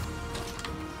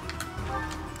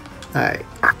 Alright.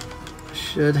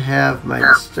 Should have my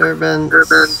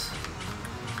disturbance.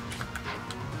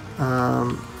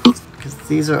 Because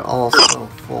these are all still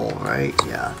full, right?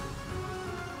 Yeah.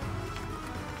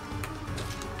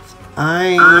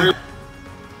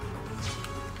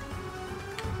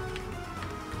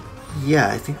 Yeah,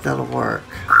 I think that'll work.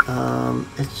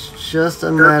 It's just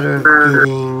a matter of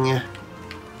getting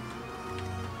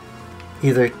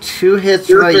either 2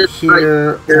 hits right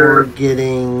here or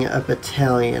getting a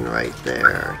battalion right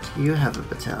there. Do you have a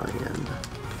battalion?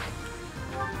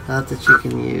 Not that you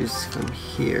can use from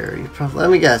here. You probably,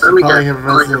 let me guess, you probably have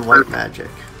resident white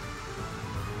magic.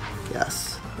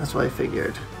 Yes, that's what I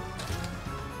figured.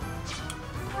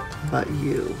 How about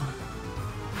you?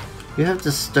 You have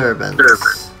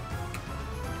disturbance.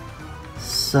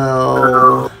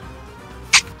 So,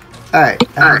 alright,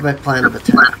 I have my plan of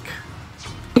attack.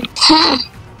 I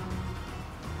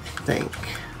think.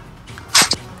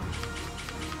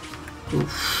 If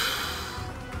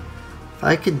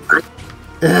I could...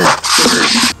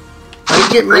 if I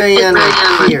could get Marianne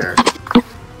right here,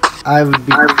 I would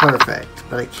be perfect,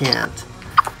 but I can't.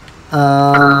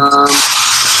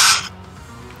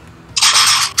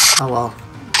 Oh well.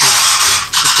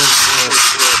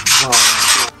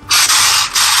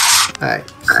 Alright,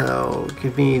 so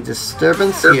give me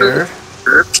disturbance here.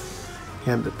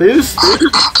 And the boost.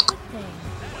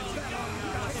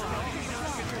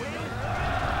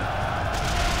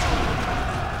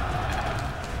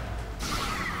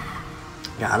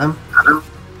 Got him.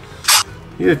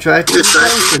 You attract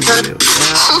attention, you. Yeah,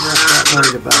 I'm not that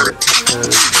worried about it,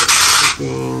 because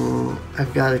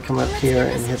I've got to come up here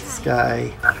and hit this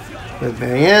guy with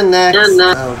Marianne next.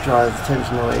 That'll draw his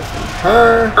attention away from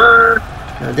her.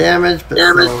 No damage, but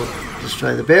still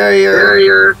destroy the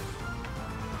barrier.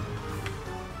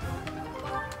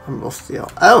 And we'll steal.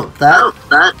 Oh, that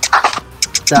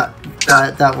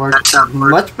worked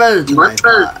much better than I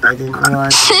thought. I didn't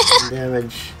realize the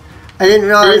damage. I didn't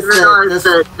realize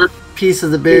that this piece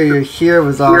of the barrier here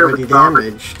was already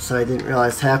damaged, so I didn't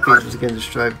realize half piece was going to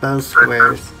destroy both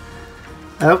squares.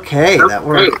 Okay, that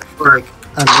worked like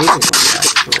amazingly,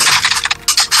 actually.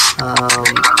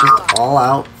 Just all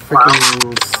out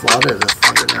freaking slaughter this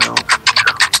thing now.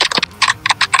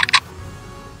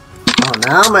 Oh,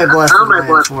 now my Blessed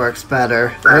Lance works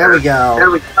better. There we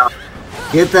go.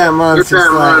 Get that monster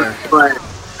slayer.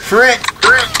 Crit!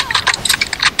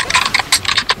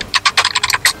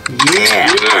 Yeah!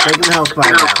 Taking the health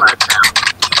bar down.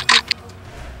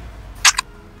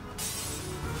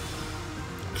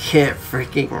 Get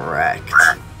freaking wrecked.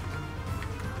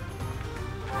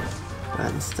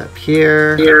 And step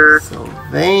here.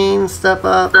 Sylvain, step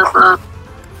up.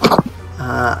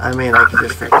 I mean, I could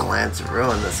just freaking Lance and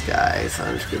ruin this guy, so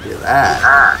I'm just gonna do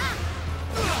that.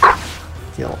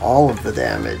 Deal all of the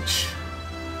damage.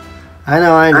 I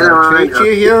know. Treat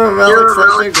your hero relics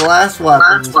like they're glass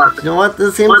weapons. But you know what?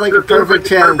 This seems like a perfect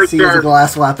chance to use a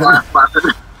glass weapon.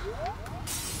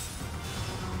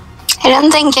 I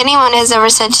don't think anyone has ever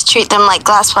said to treat them like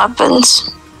glass weapons.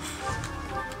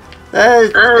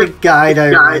 A guide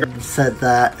I read said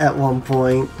that at one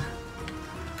point.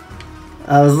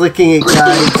 I was looking at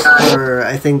guides for,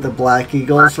 I think, the Black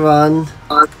Eagles run,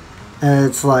 and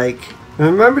it's like,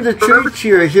 remember to treat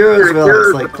your heroes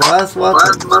relics like glass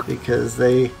weapons, because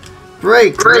they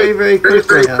break very, very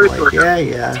quickly. I'm like,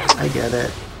 yeah, I get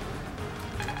it.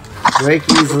 Break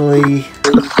easily.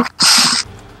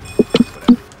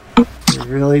 You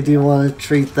really do want to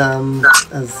treat them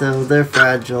as though they're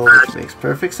fragile, which makes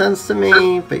perfect sense to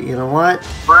me, but you know what?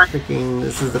 Freaking,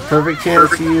 this is the perfect chance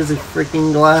to use a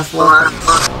freaking glass weapon.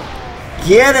 So.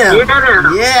 Get him!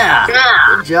 Yeah!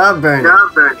 Good job, Bernie.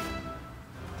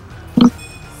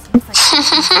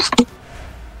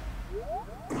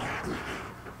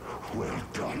 Well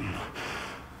done.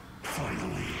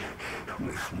 Finally,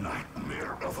 This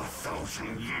nightmare of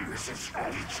 1,000 years is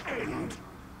at its end.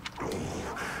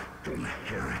 Oh,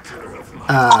 inheritor of my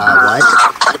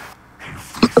what?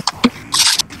 if this body is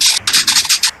to be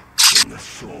carried, then the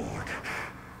sword,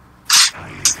 I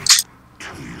leave it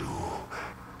to you.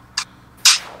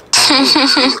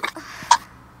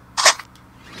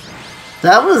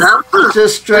 That was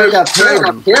just straight up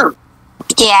him.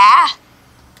 Yeah.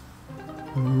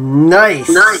 Nice.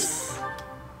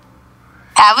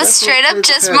 That was straight up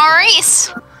just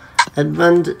Maurice.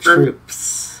 Edmund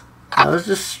Troops. That was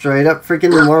just straight up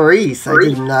freaking Maurice. I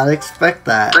did not expect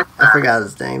that. I forgot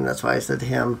his name, that's why I said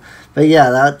him. But yeah,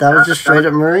 that was just straight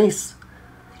up Maurice.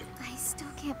 I still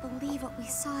can't believe what we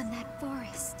saw in that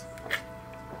forest.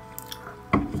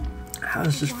 That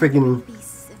was just freaking...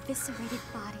 Beast's eviscerated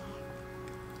body.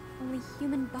 Only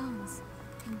human bones,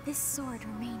 and this sword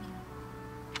remaining.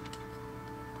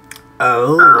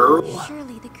 Oh.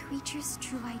 Surely the creature's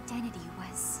true identity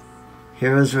was...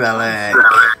 Hero's Relic.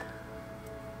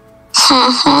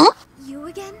 You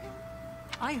again?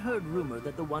 I heard rumor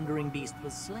that the Wandering Beast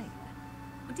was slain.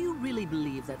 But do you really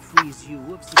believe that frees you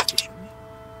of suspicion?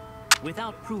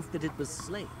 Without proof that it was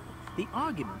slain, the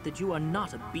argument that you are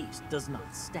not a beast does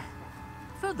not stand.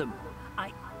 Furthermore,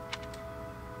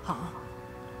 Huh?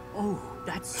 Oh,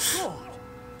 that sword!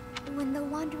 When the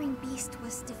Wandering Beast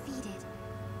was defeated,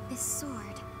 this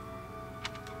sword...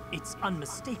 It's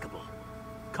unmistakable.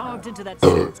 Carved into that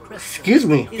sword's crest. Excuse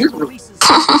me. Is Maurice's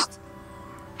crest.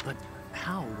 But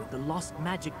how would the lost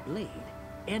magic blade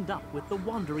end up with the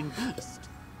Wandering Beast?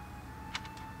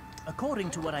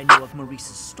 According to what I know of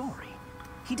Maurice's story,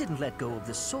 he didn't let go of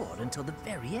the sword until the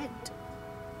very end.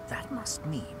 That must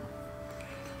mean...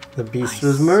 The beast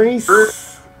was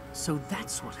Maurice. So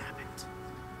that's what happened.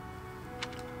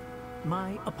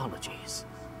 My apologies.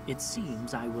 It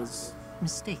seems I was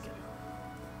mistaken.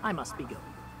 I must be going.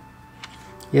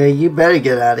 Yeah, you better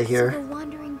get out of So here. the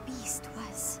Wandering Beast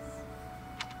was...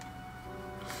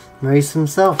 Maurice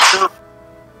himself.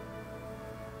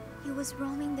 He was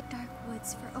roaming the dark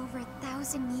woods for over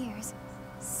 1,000 years,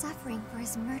 suffering for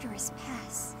his murderous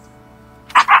past.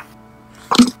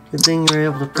 Good thing you were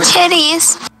able to put...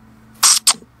 Kitties.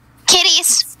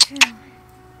 Kitties. It's true.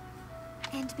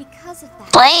 And because of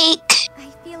that, Blake. I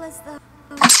feel as though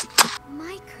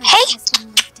my curse Hey. has been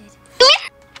lifted.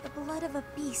 The blood of a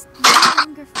beast no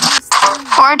longer flows through me.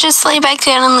 Or just lay back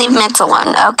down and leave Mitz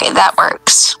alone. Okay, that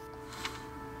works.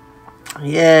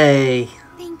 Yay.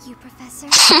 Thank you, Professor.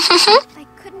 I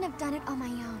couldn't have done it on my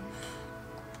own.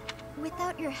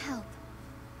 Without your help,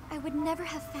 I would never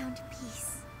have found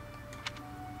peace.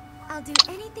 I'll do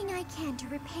anything I can to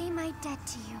repay my debt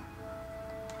to you.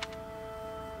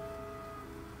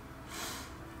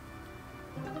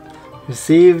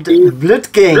 Received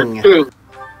Blutgang.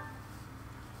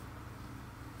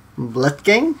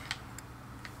 Blutgang?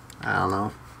 I don't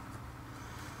know.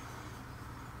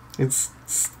 It's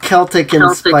Celtic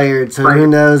inspired, so who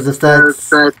knows if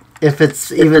that's... if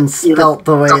it's even spelt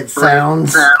the way it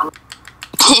sounds.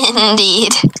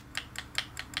 Indeed.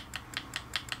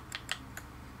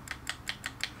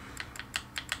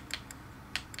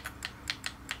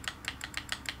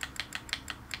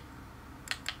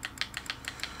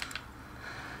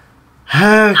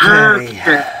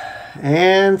 Okay.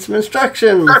 And some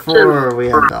instruction before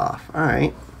we end off.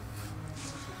 Alright.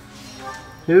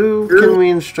 Who can we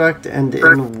instruct and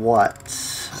in what?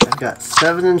 I've got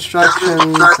 7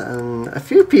 instructions and a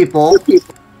few people.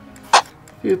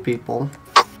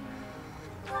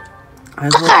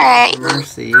 Alright.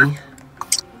 Mercy.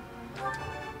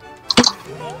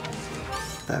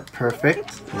 That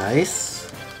perfect. Nice.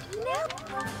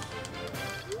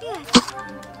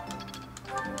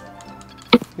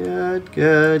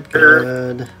 Good.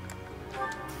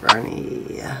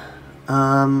 Barney.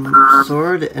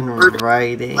 Sword and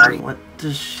writing. What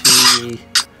does she...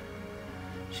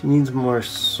 She needs more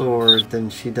sword than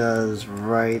she does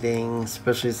writing,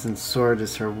 especially since sword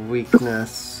is her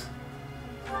weakness.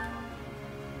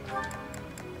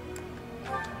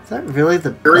 Is that really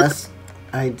the best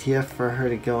idea for her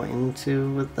to go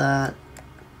into with that?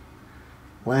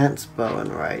 Lance, bow,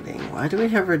 and writing. Why do we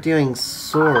have her doing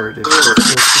sword if she's supposed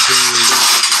to be...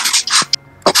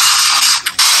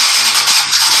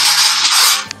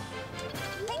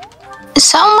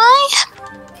 So am I?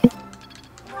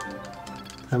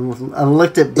 I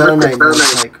looked at Bow Knight and I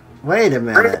was like, wait a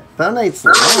minute, Bow Knight's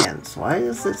Lance. Why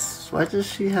does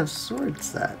she have sword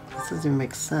set? This doesn't even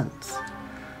make sense.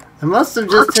 I must have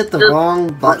just hit the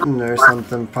wrong button or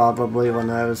something probably when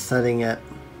I was setting it.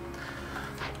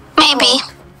 Maybe.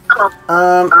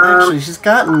 Actually, she's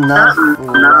got enough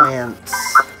Lance.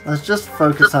 Let's just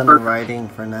focus on the writing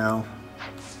for now.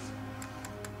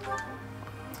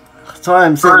 That's why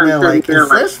I'm sitting there like, is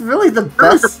this really the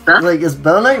best? Like, is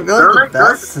Bow Knight really the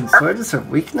best since Sword is her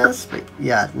weakness? But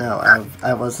yeah, no,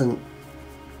 I wasn't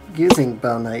using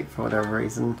Bow Knight for whatever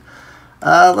reason.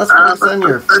 Let's focus on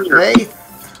your faith.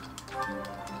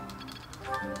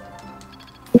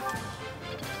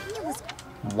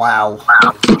 Wow.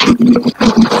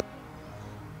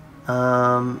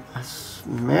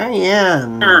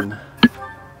 Marianne.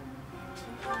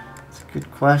 That's a good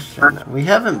question. We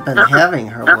haven't been having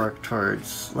her work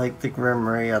towards, like, the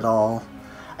Grimoire at all.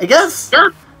 I guess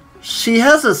she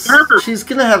has she's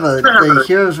gonna have the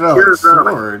Hero's Relic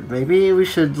sword. Maybe we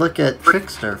should look at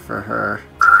Trickster for her.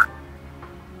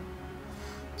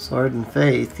 Sword and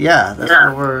Faith. Yeah,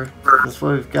 that's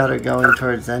what we've got her going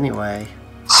towards anyway.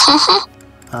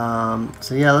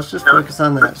 So yeah, let's just focus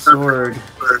on that sword.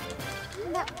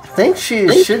 I think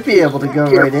she should be able to go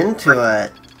right into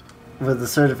it with the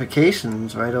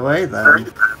certifications right away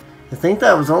then. I think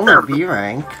that was only B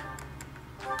rank.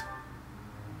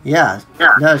 Yeah,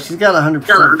 no, she's got a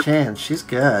 100% chance. She's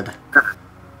good.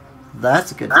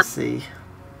 That's good to see.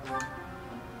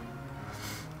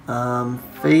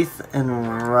 Faith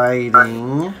and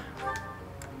Writing.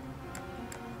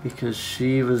 Because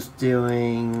she was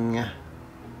doing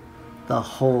the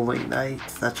Holy Knight.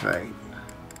 That's right.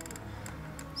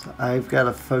 So I've got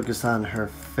to focus on her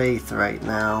faith right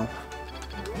now.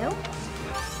 Nope.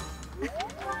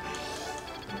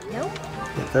 Nope.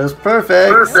 Get those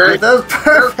perfects! Get those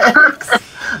perfects!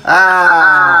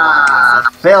 Ah!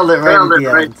 Failed it right at the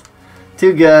end.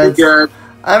 Too good.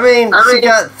 I mean, she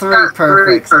got 3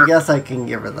 perfects. I guess I can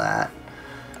give her that.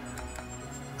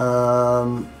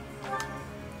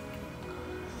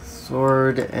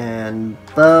 Sword and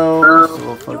bow. So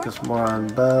we'll focus more on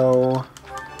bow.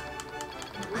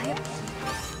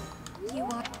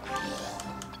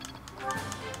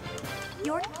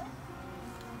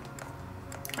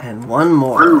 And one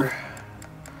more.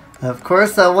 Of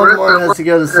course, that one more has to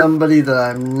go to somebody that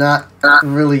I'm not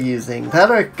really using.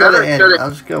 That or go to Annie. I'll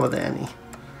just go with Annie.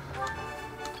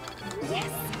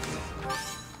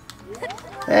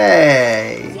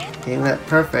 Hey! Getting that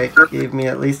perfect gave me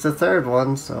at least a 3rd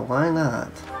one, so why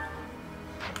not?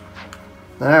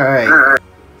 Alright.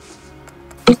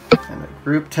 And the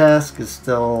group task is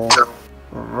still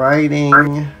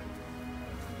writing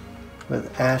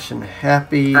with Ash and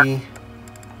Happy.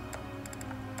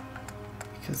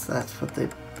 Because that's what they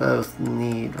both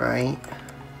need, right?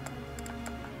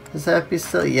 Is Happy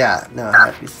still? Yeah, no,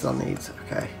 Happy still needs.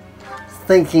 Okay.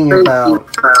 Thinking about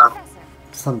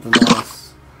something else.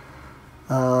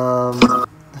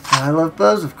 I love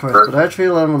bows, of course, but archery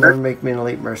alone will never make me an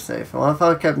elite mercenary. If I want to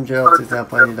follow Captain Gerald's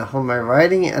example, I need to hone my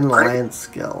writing and land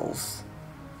skills.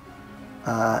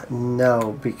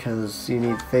 No, because you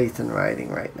need faith in writing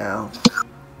right now.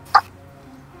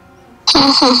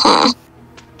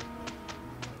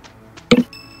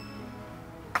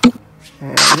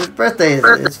 And his birthday is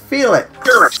it? It's Felix.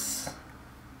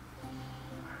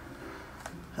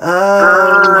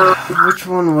 Which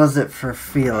one was it for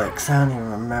Felix? I don't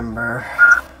even remember.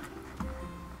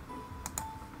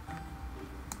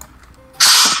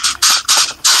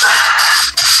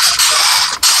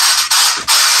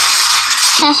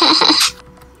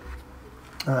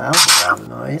 That was a loud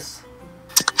noise.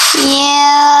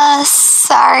 Yeah,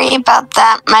 sorry about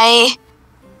that. My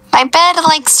bed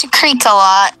likes to creak a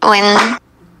lot when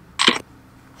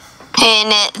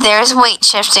there's weight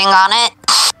shifting on it.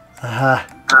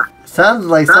 Sounds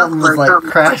like something was like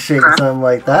crashing, so I'm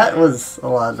like, that was a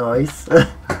lot of noise.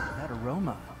 That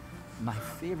aroma, my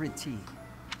favorite tea.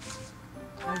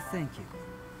 I thank you.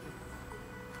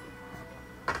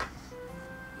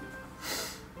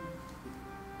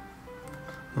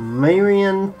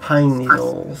 Marian Pine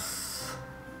Needles.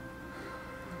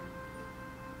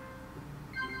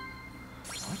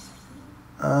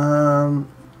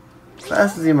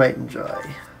 Classes you might enjoy.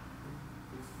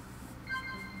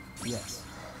 Yes.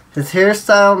 His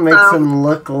hairstyle makes him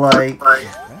look like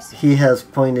he has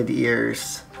pointed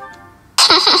ears.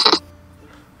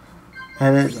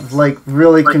 And it like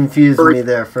really confused me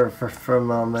there for a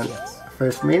moment.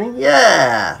 First meeting?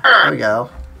 Yeah! There we go.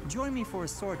 Join me for a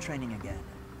sword training again.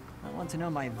 I want to know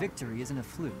my victory isn't a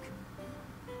fluke.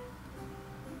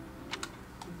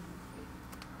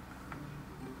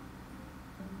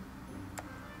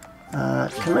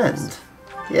 Commend.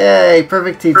 Yay,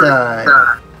 perfect tea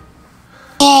time.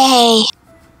 Yay!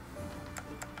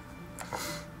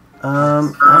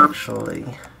 Actually,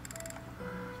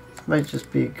 this might just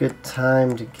be a good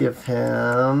time to give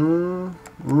him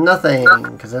nothing,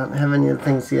 because I don't have any of the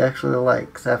things he actually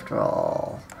likes, after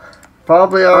all.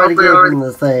 Probably already gave him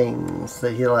the things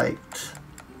that he liked.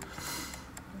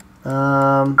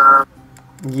 Yeah,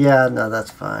 no,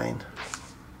 that's fine.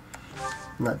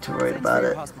 I'm not too worried Thanks about for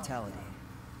your it. hospitality.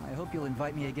 I hope you'll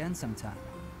invite me again sometime.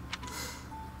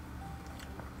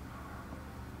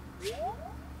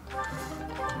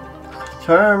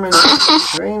 Charm and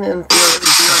green and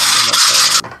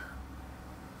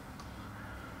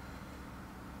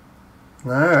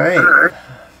Alright.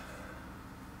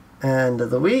 End of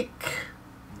the week.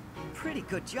 Pretty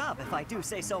good job, if I do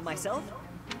say so myself.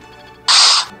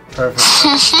 Perfect.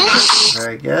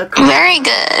 Very good. Very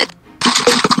good.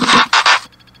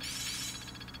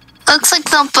 Looks like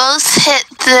they'll both hit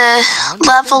the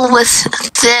level with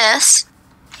this.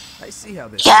 I see how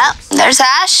this Yeah, works. there's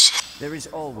Ash. There is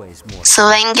always more.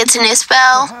 Sylvain gets a new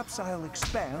spell. Perhaps I'll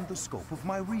expand the scope of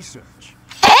my research.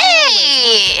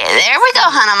 Hey! There we go,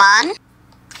 Hanuman.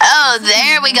 Oh,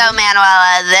 there we go,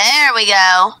 Manuela. There we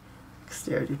go.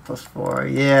 Dexterity +4.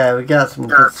 Yeah, we got some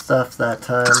good stuff that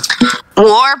time.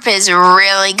 Warp is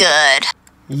really good.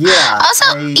 Yeah.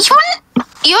 Also, you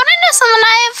wanna know something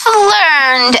I've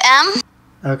learned,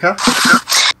 Okay.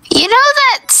 You know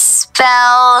that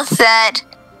spell that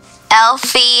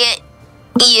Elfie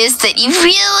used that you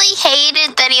really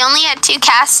hated that he only had 2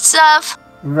 casts of?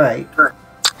 Right.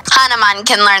 Hanuman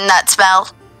can learn that spell.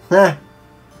 Heh.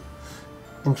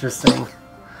 Interesting.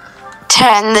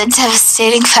 Turn the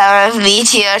devastating power of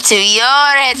Meteor to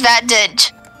your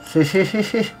advantage.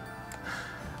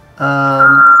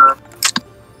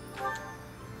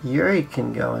 Yuri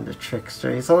can go into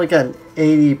Trickster. He's only got an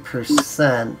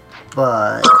 80%,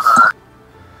 but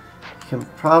you can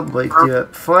probably do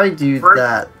it. Before I do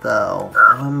that, though,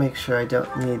 I want to make sure I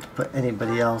don't need to put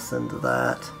anybody else into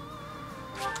that.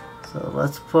 So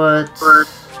let's put,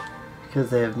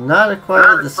 because they have not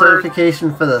acquired the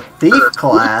certification for the Thief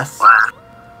class.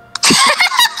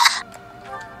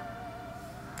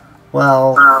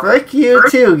 Well, frick you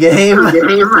too, game.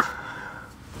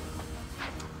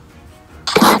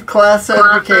 Class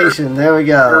certification. There we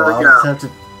go. I'll just have to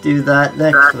do that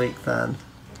next week then.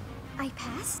 I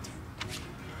passed?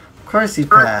 Of course you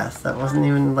passed. That wasn't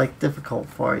even like difficult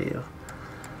for you.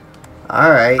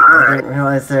 Alright. I didn't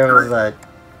realize there was a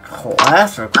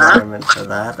class requirement for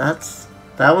that.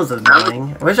 That was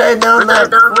annoying. I wish I had known that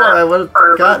before. I would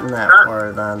have gotten that for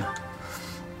her then.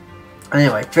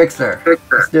 Anyway, Trickster.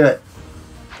 Let's do it.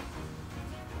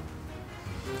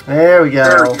 There we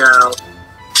go.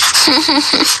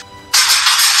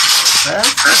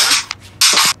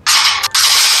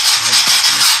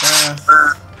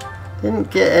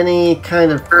 Didn't get any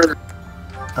kind of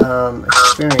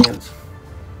experience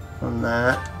from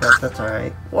that, but that's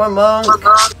alright. War Monk!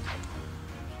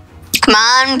 Come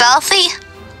on, Belfie.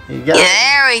 You got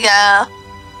There we go.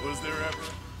 Was there ever?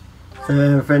 Is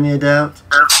there ever any doubt?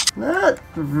 Not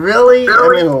really. I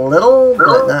mean, a little,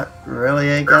 but not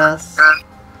really, I guess.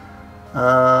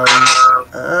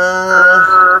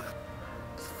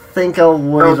 Think I'll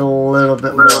wait a little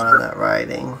bit more on that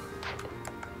writing.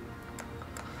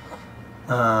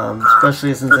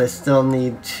 Especially since I still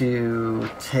need to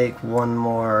take one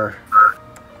more.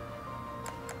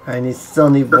 Still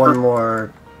need one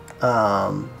more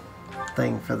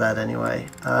thing for that anyway.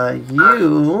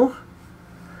 You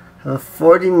have a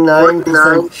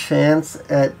 49% chance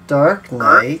at Dark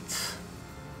Knight.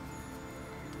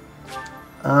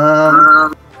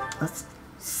 Let's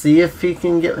see if he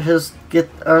can get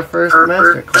our first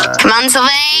master class. Come on,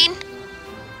 Sylvain.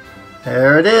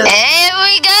 There it is. There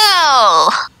we go.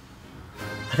 I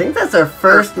think that's our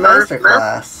first master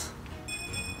class.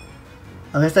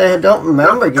 At least I don't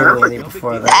remember getting any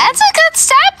before that. That's a good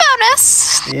stat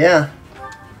bonus. Yeah.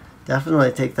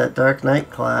 Definitely take that Dark Knight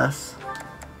class.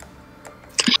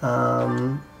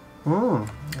 I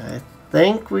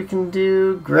think we can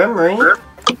do Grimory.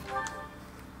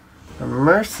 Or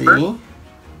Mercy.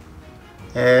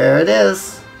 There it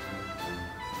is.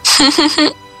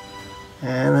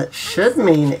 And it should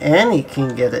mean Annie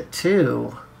can get it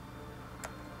too.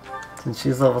 Since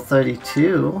she's level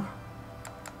 32.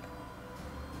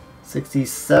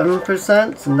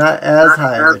 67%, so not as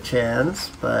high of a chance,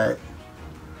 but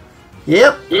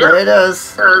yep, there it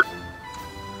is.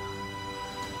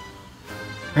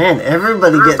 Man,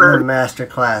 everybody getting the master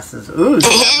classes. Ooh,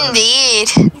 Indeed.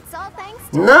 It's all thanks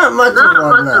to not much of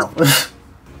one now.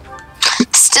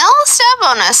 Still a stat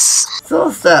bonus. Still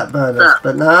a stat bonus,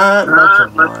 but not much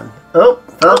of one. Oh,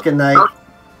 Falcon Knight.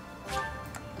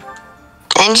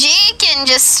 And she can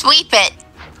just sweep it.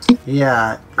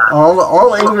 Yeah,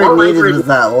 all Ingrid needed was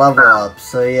that level up,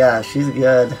 so yeah, she's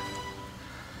good.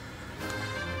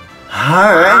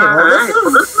 Alright,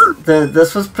 well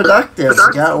this was productive.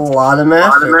 We got a lot of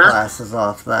master classes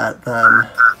off that then.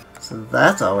 So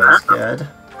that's always good.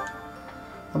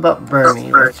 How about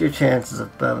Bernie? What's your chances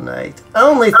of bow knight?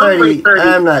 Only 30.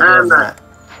 I'm not doing that.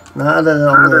 Not at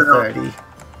only 30.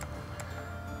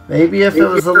 Maybe if it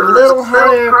was a little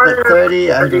higher, but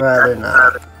 30, I'd rather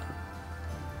not.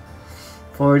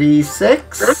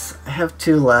 46? I have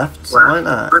 2 left, so why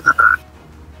not?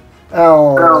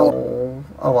 Oh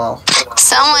well.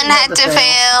 Someone had to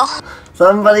fail.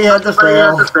 Somebody had to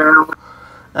fail.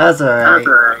 That's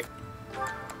alright.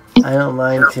 I don't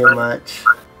mind too much.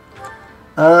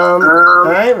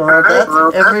 Alright, well,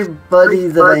 that's everybody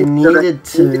that I needed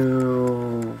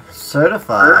to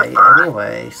certify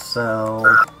anyway, so...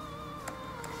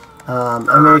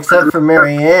 I mean, except for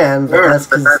Marianne, but that's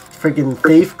because freaking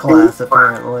thief class,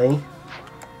 apparently.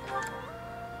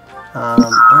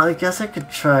 Well, I guess I could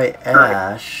try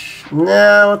Ash.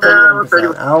 No,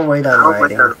 31%. I'll wait on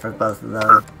writing for both of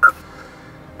them.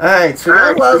 Alright, so we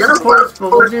got a lot of supports, but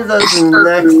we'll do those in the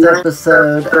next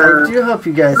episode. I do hope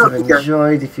you guys have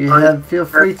enjoyed. If you have, feel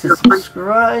free to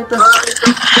subscribe.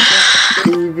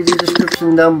 The video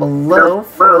description down below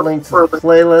for a link to the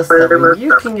playlist. That way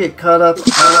you can get caught up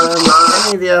on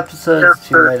any of the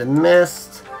episodes you might have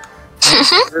missed.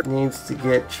 It needs to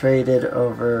get traded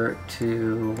over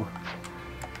to...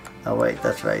 Oh wait,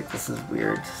 that's right. This is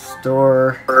weird.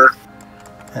 Store.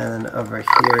 And then over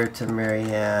here to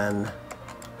Marianne.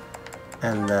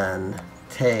 And then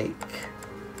take,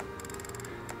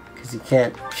 because you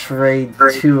can't trade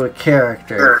to a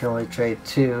character, you can only trade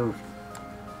to,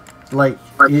 like,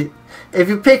 if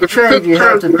you pick trade, you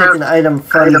have to pick an item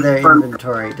from their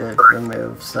inventory to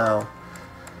remove, so,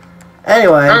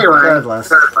 anyway,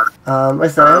 regardless, like I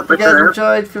said, I hope you guys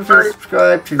enjoyed. Feel free to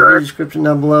subscribe to the video description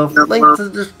down below, link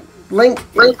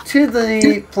to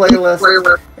the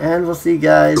playlist, and we'll see you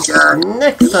guys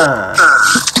next time.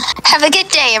 Have a good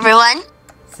day, everyone.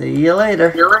 See you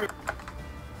later.